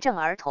和癌症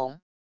儿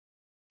童。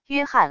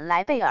约翰·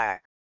莱贝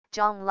尔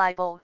John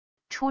Leibel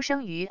出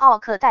生于奥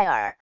克戴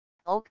尔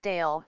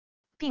Oakdale，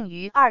 并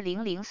于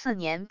2004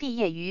年毕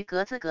业于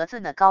格兹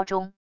讷高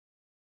中。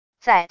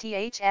在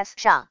THS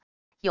上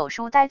有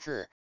书呆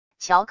子、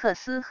乔克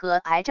斯和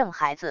癌症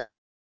孩子。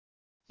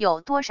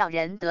有多少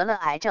人得了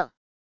癌症？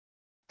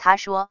他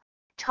说，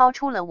超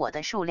出了我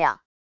的数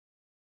量。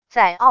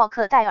在奥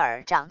克戴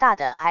尔长大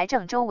的癌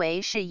症周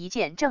围是一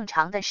件正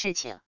常的事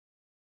情。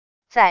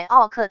在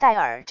奥克戴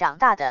尔长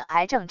大的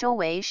癌症周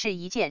围是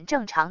一件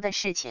正常的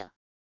事情。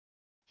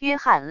约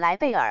翰·莱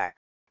贝尔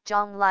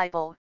John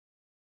Leibel，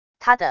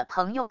 他的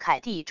朋友凯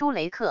蒂·朱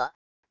雷克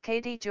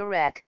Katie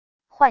Jurek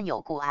患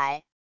有骨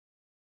癌。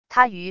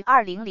他于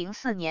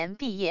2004年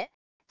毕业，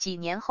几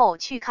年后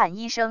去看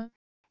医生，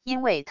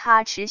因为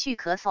他持续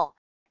咳嗽、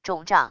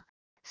肿胀、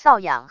瘙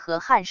痒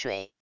和汗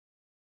水。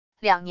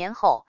2年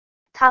后，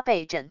他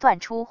被诊断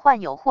出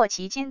患有霍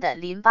奇金的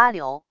淋巴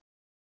瘤。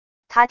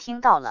他听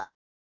到了。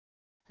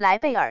莱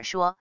贝尔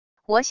说，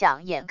我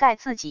想掩盖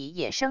自己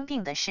也生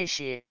病的事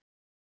实。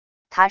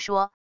他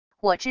说，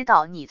我知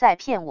道你在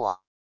骗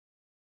我。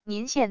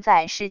您现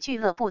在是俱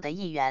乐部的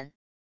一员。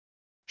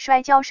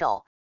摔跤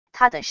手，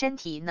他的身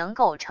体能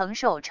够承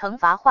受惩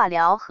罚化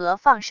疗和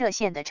放射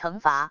线的惩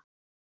罚。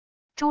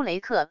朱雷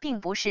克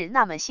并不是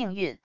那么幸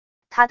运，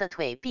他的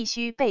腿必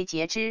须被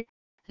截肢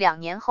，2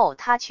年后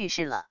他去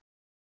世了。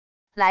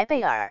莱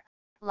贝尔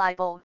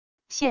Leibel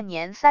现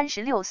年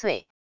36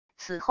岁，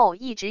此后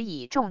一直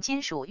以重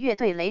金属乐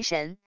队雷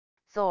神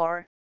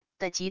Thor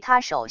的吉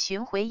他手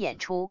巡回演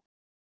出。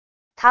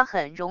他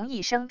很容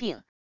易生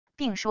病，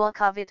并说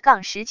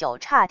COVID-19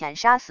 差点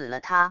杀死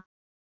了他。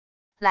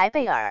莱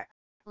贝尔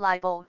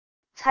Leibel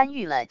参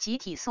与了集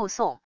体诉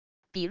讼，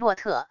比洛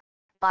特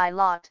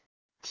Bilot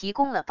提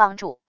供了帮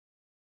助。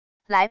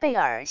莱贝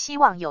尔希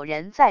望有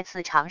人再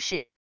次尝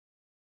试。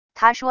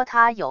他说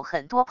他有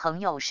很多朋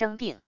友生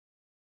病。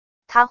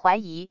他怀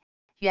疑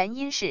原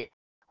因是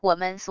我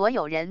们所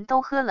有人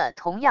都喝了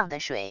同样的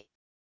水。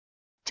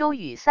州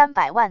与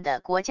300万的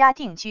国家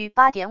定居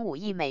8.5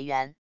亿美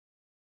元。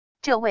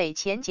这位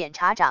前检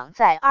察长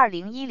在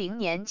2010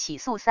年起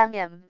诉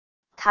 3M。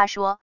他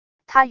说，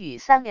他与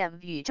 3M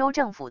与州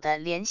政府的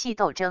联系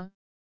斗争。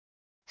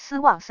斯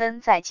旺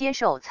森在接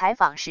受采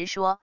访时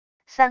说，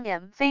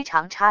 3M 非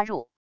常插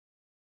入。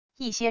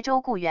一些州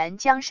雇员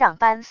将上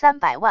班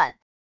300万，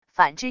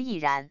反之亦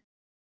然。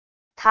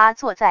他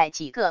坐在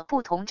几个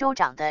不同州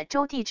长的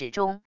州地址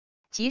中，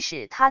即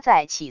使他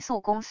在起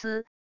诉公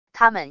司，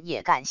他们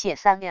也感谢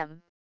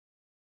 3M。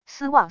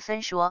斯旺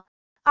森说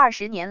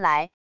，20年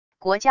来，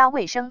国家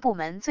卫生部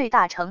门最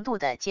大程度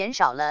地减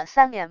少了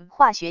 3M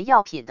化学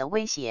药品的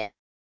威胁。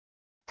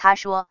他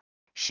说，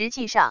实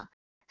际上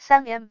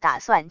 3M 打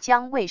算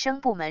将卫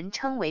生部门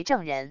称为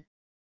证人。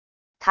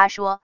他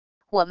说，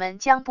我们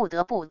将不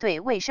得不对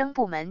卫生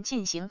部门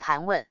进行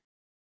盘问。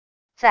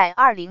在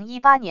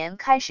2018年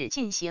开始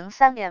进行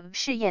 3M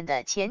试验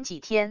的前几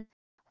天，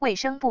卫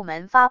生部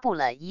门发布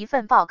了一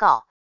份报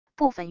告，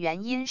部分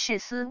原因是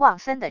斯旺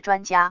森的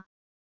专家。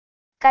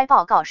该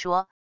报告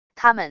说，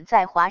他们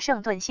在华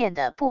盛顿县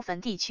的部分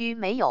地区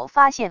没有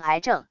发现癌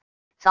症、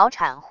早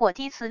产或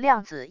低次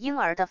量子婴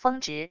儿的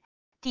峰值，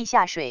地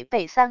下水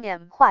被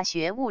 3M 化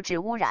学物质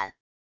污染。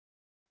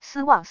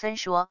斯旺森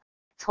说，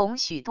从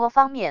许多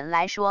方面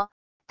来说，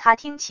他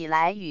听起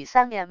来与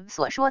 3M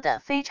所说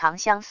的非常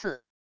相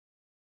似。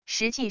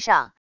实际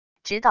上，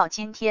直到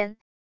今天，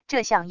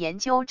这项研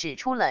究指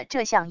出了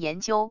这项研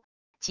究，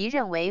即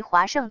认为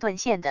华盛顿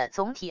县的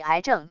总体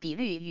癌症比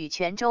率与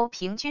全州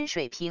平均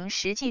水平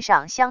实际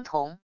上相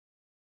同。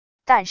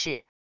但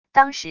是，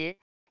当时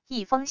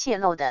一封泄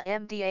露的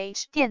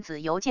MDH 电子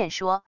邮件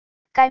说，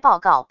该报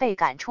告被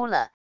赶出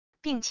了，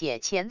并且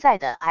潜在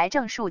的癌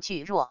症数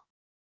据弱。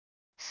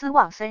斯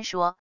旺森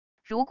说，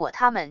如果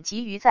他们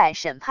急于在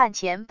审判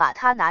前把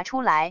它拿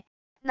出来，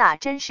那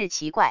真是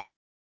奇怪。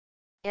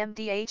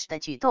MDH 的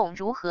举动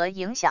如何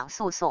影响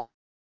诉讼？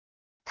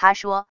他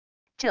说，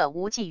这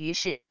无济于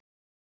事。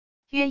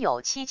约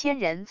有7000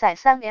人在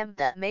 3M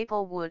的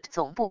Maplewood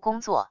总部工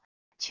作，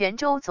全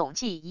州总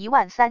计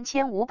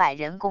13500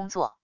人工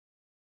作。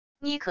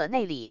妮可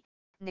内里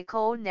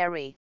Nicole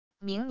Neri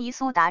明尼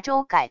苏达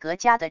州改革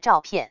家的照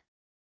片。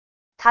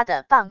他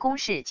的办公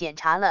室检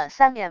查了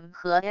 3M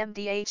和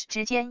MDH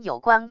之间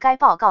有关该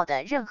报告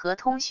的任何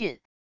通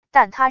讯，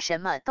但他什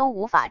么都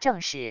无法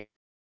证实。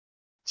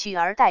取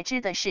而代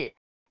之的是，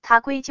他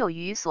归咎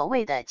于所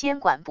谓的监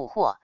管捕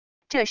获，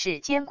这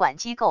是监管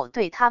机构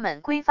对他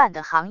们规范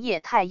的行业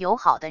太友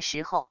好的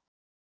时候。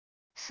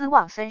斯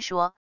旺森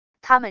说，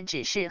他们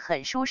只是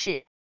很舒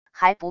适，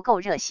还不够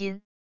热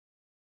心。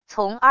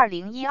从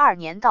2012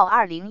年到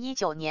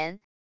2019年，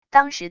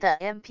当时的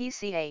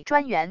MPCA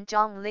专员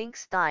John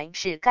Linkstein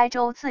是该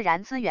州自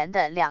然资源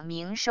的2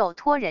名受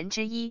托人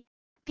之一，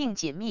并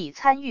紧密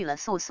参与了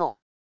诉讼。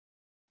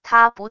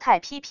他不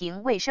太批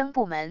评卫生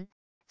部门，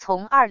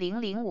从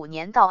2005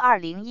年到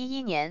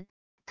2011年，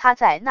他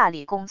在那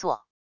里工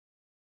作。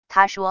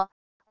他说，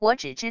我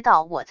只知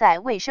道我在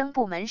卫生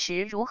部门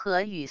时如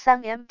何与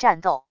 3M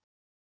战斗。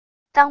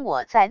当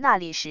我在那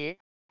里时，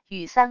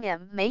与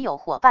 3M 没有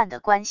伙伴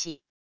的关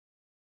系。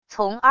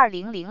从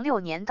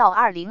2006年到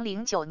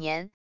2009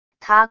年，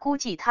他估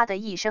计他的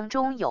一生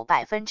中有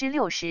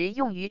 60%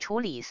 用于处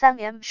理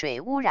 3M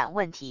水污染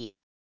问题。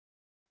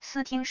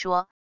斯汀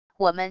说，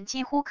我们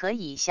几乎可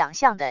以想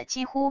象的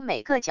几乎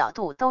每个角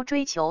度都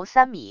追求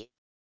3米。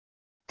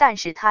但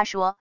是他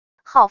说，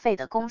耗费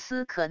的公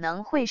司可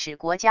能会使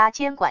国家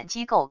监管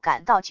机构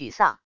感到沮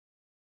丧。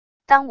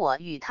当我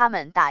与他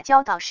们打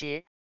交道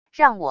时，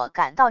让我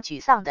感到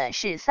沮丧的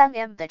是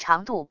 3M 的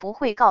长度不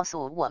会告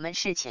诉我们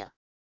事情。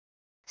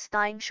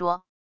Stein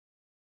说，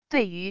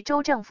对于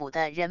州政府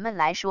的人们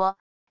来说，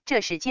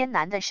这是艰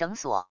难的绳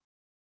索。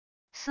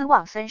斯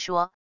旺森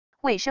说，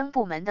卫生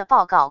部门的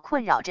报告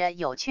困扰着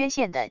有缺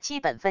陷的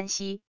基本分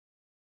析。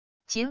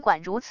尽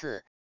管如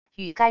此，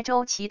与该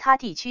州其他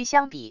地区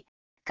相比，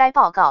该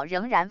报告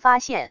仍然发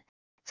现，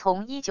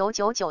从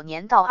1999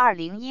年到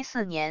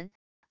2014年，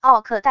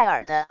奥克戴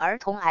尔的儿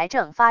童癌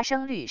症发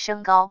生率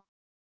升高。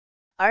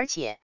而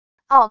且，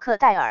奥克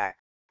戴尔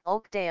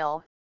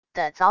Oakdale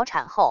的早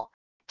产后，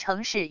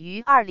城市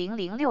于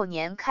2006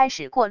年开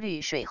始过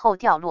滤水后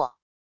掉落。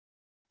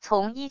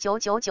从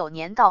1999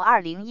年到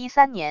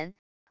2013年，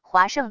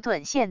华盛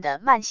顿县的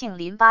慢性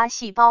淋巴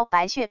细胞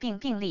白血病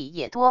病例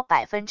也多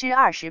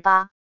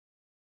 28%。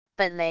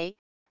本雷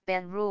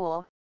Ben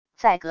Rule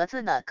在格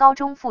兹讷高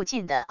中附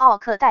近的奥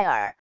克戴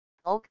尔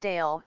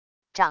Oakdale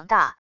长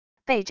大，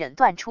被诊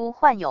断出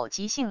患有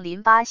急性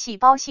淋巴细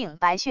胞性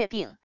白血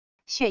病、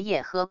血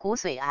液和骨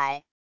髓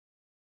癌。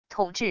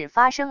统治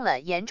发生了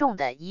严重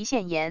的胰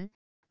腺炎，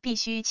必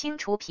须清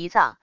除脾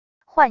脏，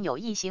患有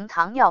1型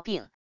糖尿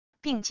病，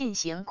并进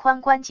行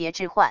髋关节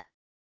置换。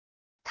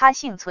他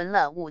幸存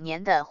了5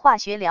年的化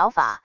学疗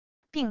法，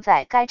并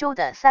在该州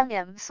的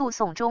 3M 诉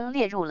讼中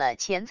列入了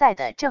潜在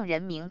的证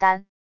人名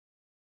单。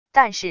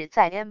但是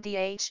在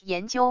MDH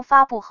研究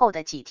发布后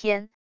的几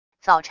天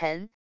早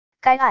晨，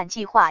该案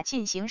计划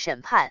进行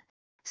审判。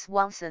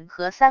Swanson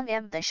和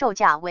 3M 的售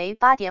价为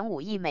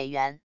 8.5 亿美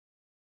元。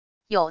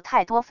有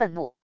太多愤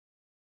怒。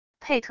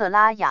佩特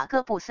拉·雅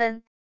各布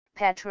森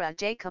Petra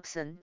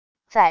Jacobson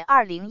在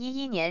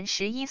2011年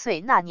11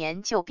岁那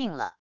年就病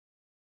了。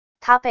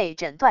他被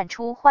诊断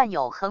出患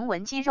有横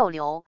纹肌肉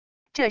瘤，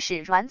这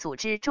是软组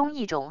织中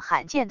一种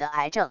罕见的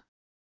癌症。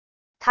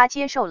他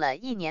接受了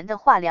1年的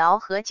化疗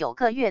和9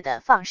个月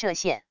的放射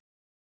线。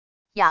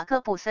雅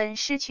各布森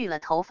失去了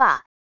头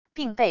发，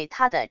并被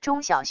他的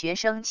中小学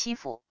生欺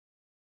负。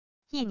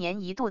1年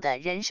1度的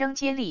人生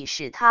接力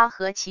使他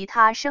和其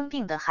他生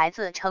病的孩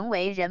子成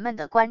为人们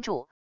的关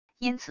注，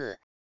因此，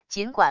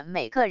尽管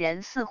每个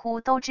人似乎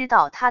都知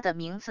道他的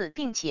名字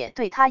并且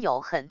对他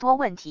有很多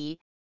问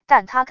题，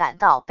但他感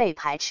到被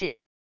排斥。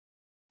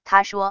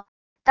他说，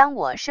当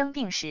我生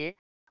病时，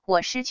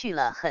我失去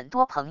了很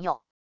多朋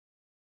友。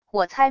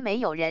我猜没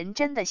有人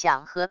真的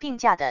想和病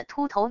假的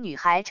秃头女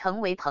孩成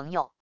为朋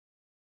友。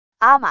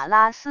阿马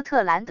拉·斯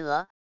特兰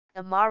德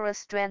Amara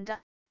Strand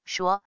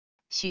说，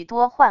许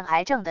多患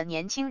癌症的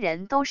年轻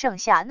人都剩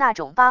下那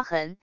种疤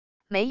痕，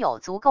没有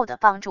足够的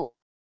帮助。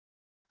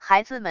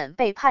孩子们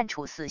被判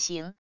处死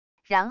刑，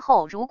然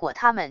后如果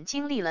他们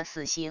经历了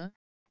死刑，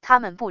他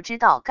们不知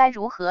道该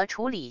如何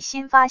处理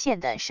新发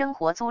现的生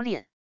活租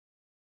赁。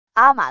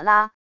阿马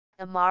拉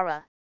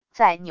Amara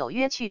在纽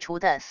约去除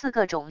的4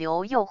个肿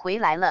瘤又回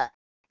来了，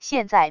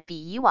现在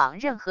比以往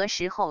任何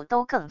时候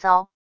都更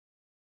糟。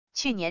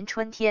去年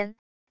春天，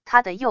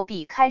他的右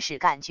臂开始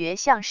感觉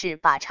像是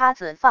把叉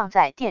子放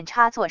在电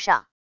插座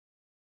上。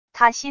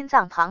他心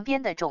脏旁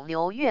边的肿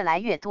瘤越来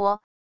越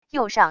多，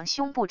右上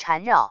胸部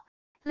缠绕，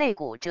肋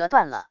骨折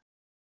断了。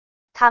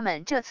他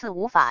们这次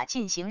无法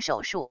进行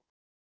手术。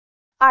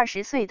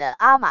20岁的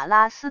阿马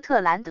拉·斯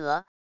特兰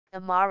德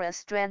Amara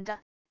Strand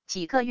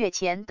几个月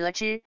前得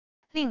知，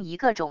另一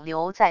个肿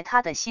瘤在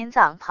他的心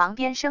脏旁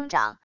边生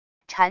长，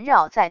缠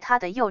绕在他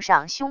的右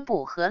上胸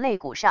部和肋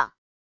骨上。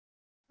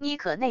妮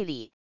可内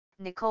里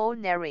Nicole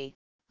Neri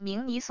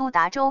明尼苏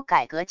达州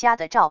改革家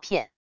的照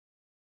片。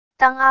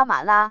当阿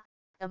马拉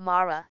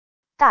Amara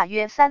大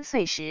约3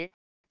岁时，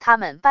他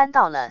们搬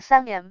到了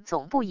 3M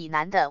总部以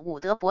南的伍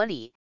德伯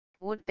里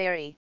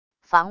Woodbury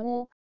房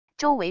屋，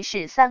周围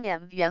是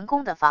 3M 员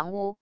工的房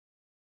屋。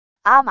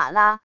阿马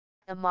拉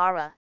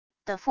Amara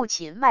的父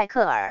亲迈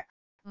克尔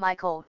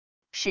Michael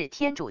是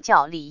天主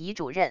教礼仪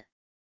主任。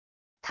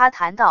他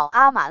谈到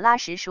阿马拉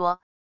时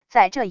说，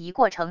在这一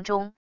过程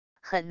中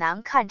很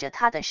难看着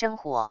他的生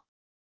活。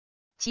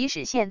即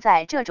使现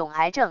在这种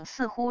癌症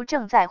似乎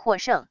正在获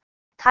胜，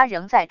他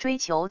仍在追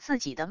求自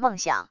己的梦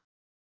想。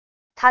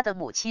他的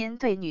母亲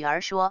对女儿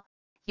说，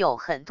有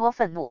很多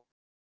愤怒。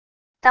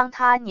当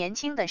他年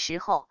轻的时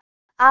候，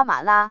阿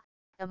马拉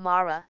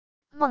Amara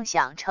梦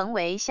想成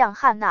为像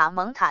汉娜·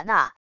蒙塔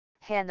纳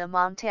Hannah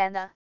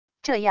Montana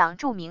这样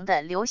著名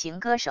的流行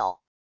歌手。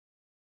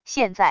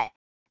现在，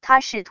他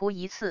试图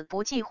一次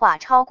不计划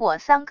超过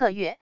3个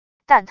月，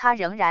但他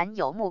仍然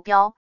有目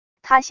标。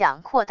他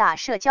想扩大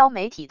社交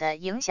媒体的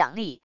影响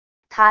力，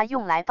他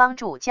用来帮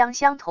助将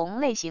相同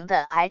类型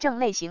的癌症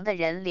类型的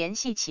人联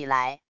系起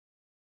来。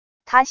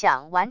他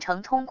想完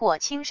成通过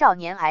青少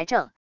年癌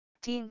症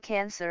Teen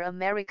Cancer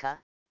America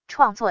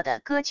创作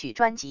的歌曲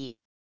专辑。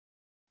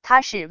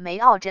他是梅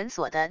奥诊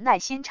所的耐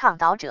心倡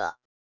导者。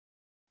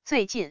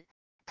最近，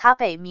他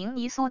被明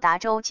尼苏达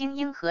州精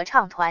英合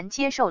唱团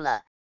接受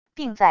了，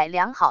并在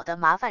良好的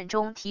麻烦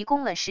中提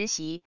供了实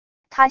习。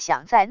他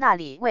想在那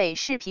里为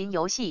视频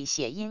游戏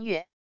写音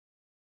乐。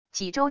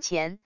几周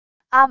前，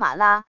阿马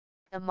拉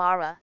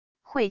Amara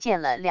会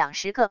见了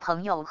20个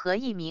朋友和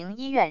1名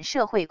医院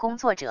社会工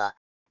作者，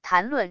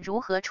谈论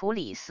如何处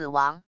理死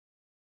亡，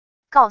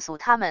告诉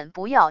他们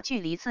不要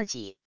距离自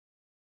己。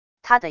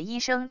他的医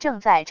生正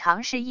在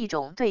尝试一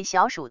种对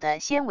小鼠的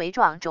纤维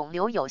状肿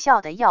瘤有效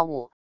的药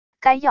物。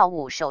该药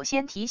物首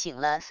先提醒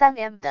了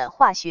 3M 的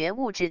化学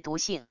物质毒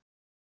性。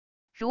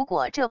如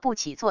果这不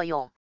起作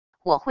用，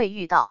我会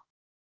遇到。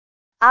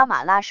阿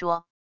马拉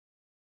说，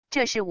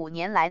这是5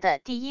年来的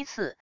第一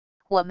次，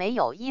我没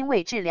有因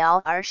为治疗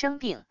而生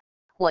病，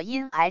我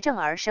因癌症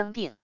而生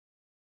病。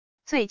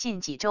最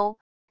近几周，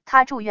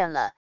他住院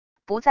了，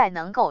不再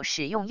能够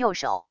使用右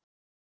手。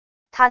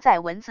他在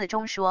文字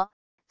中说，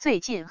最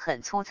近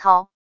很粗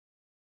糙。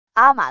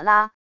阿马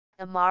拉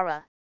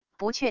Amara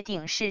不确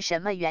定是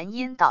什么原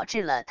因导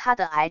致了他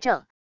的癌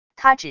症，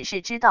他只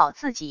是知道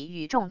自己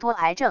与众多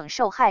癌症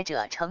受害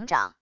者成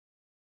长。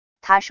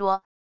他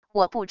说，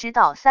我不知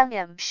道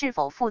 3M 是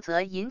否负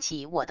责引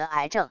起我的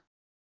癌症。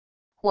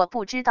我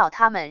不知道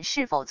他们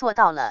是否做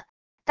到了，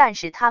但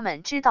是他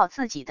们知道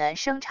自己的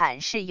生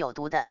产是有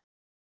毒的。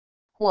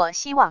我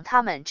希望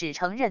他们只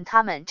承认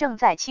他们正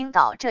在倾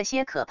倒这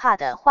些可怕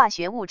的化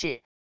学物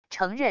质，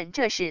承认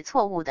这是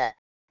错误的，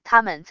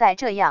他们在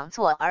这样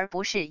做而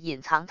不是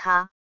隐藏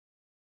它。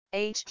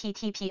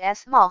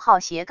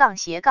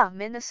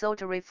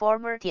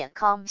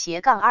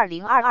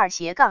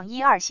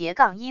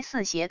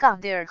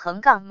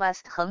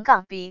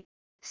https://minnesotareformer.com/2022/12/14-b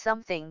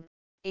something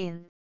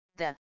in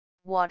the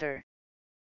water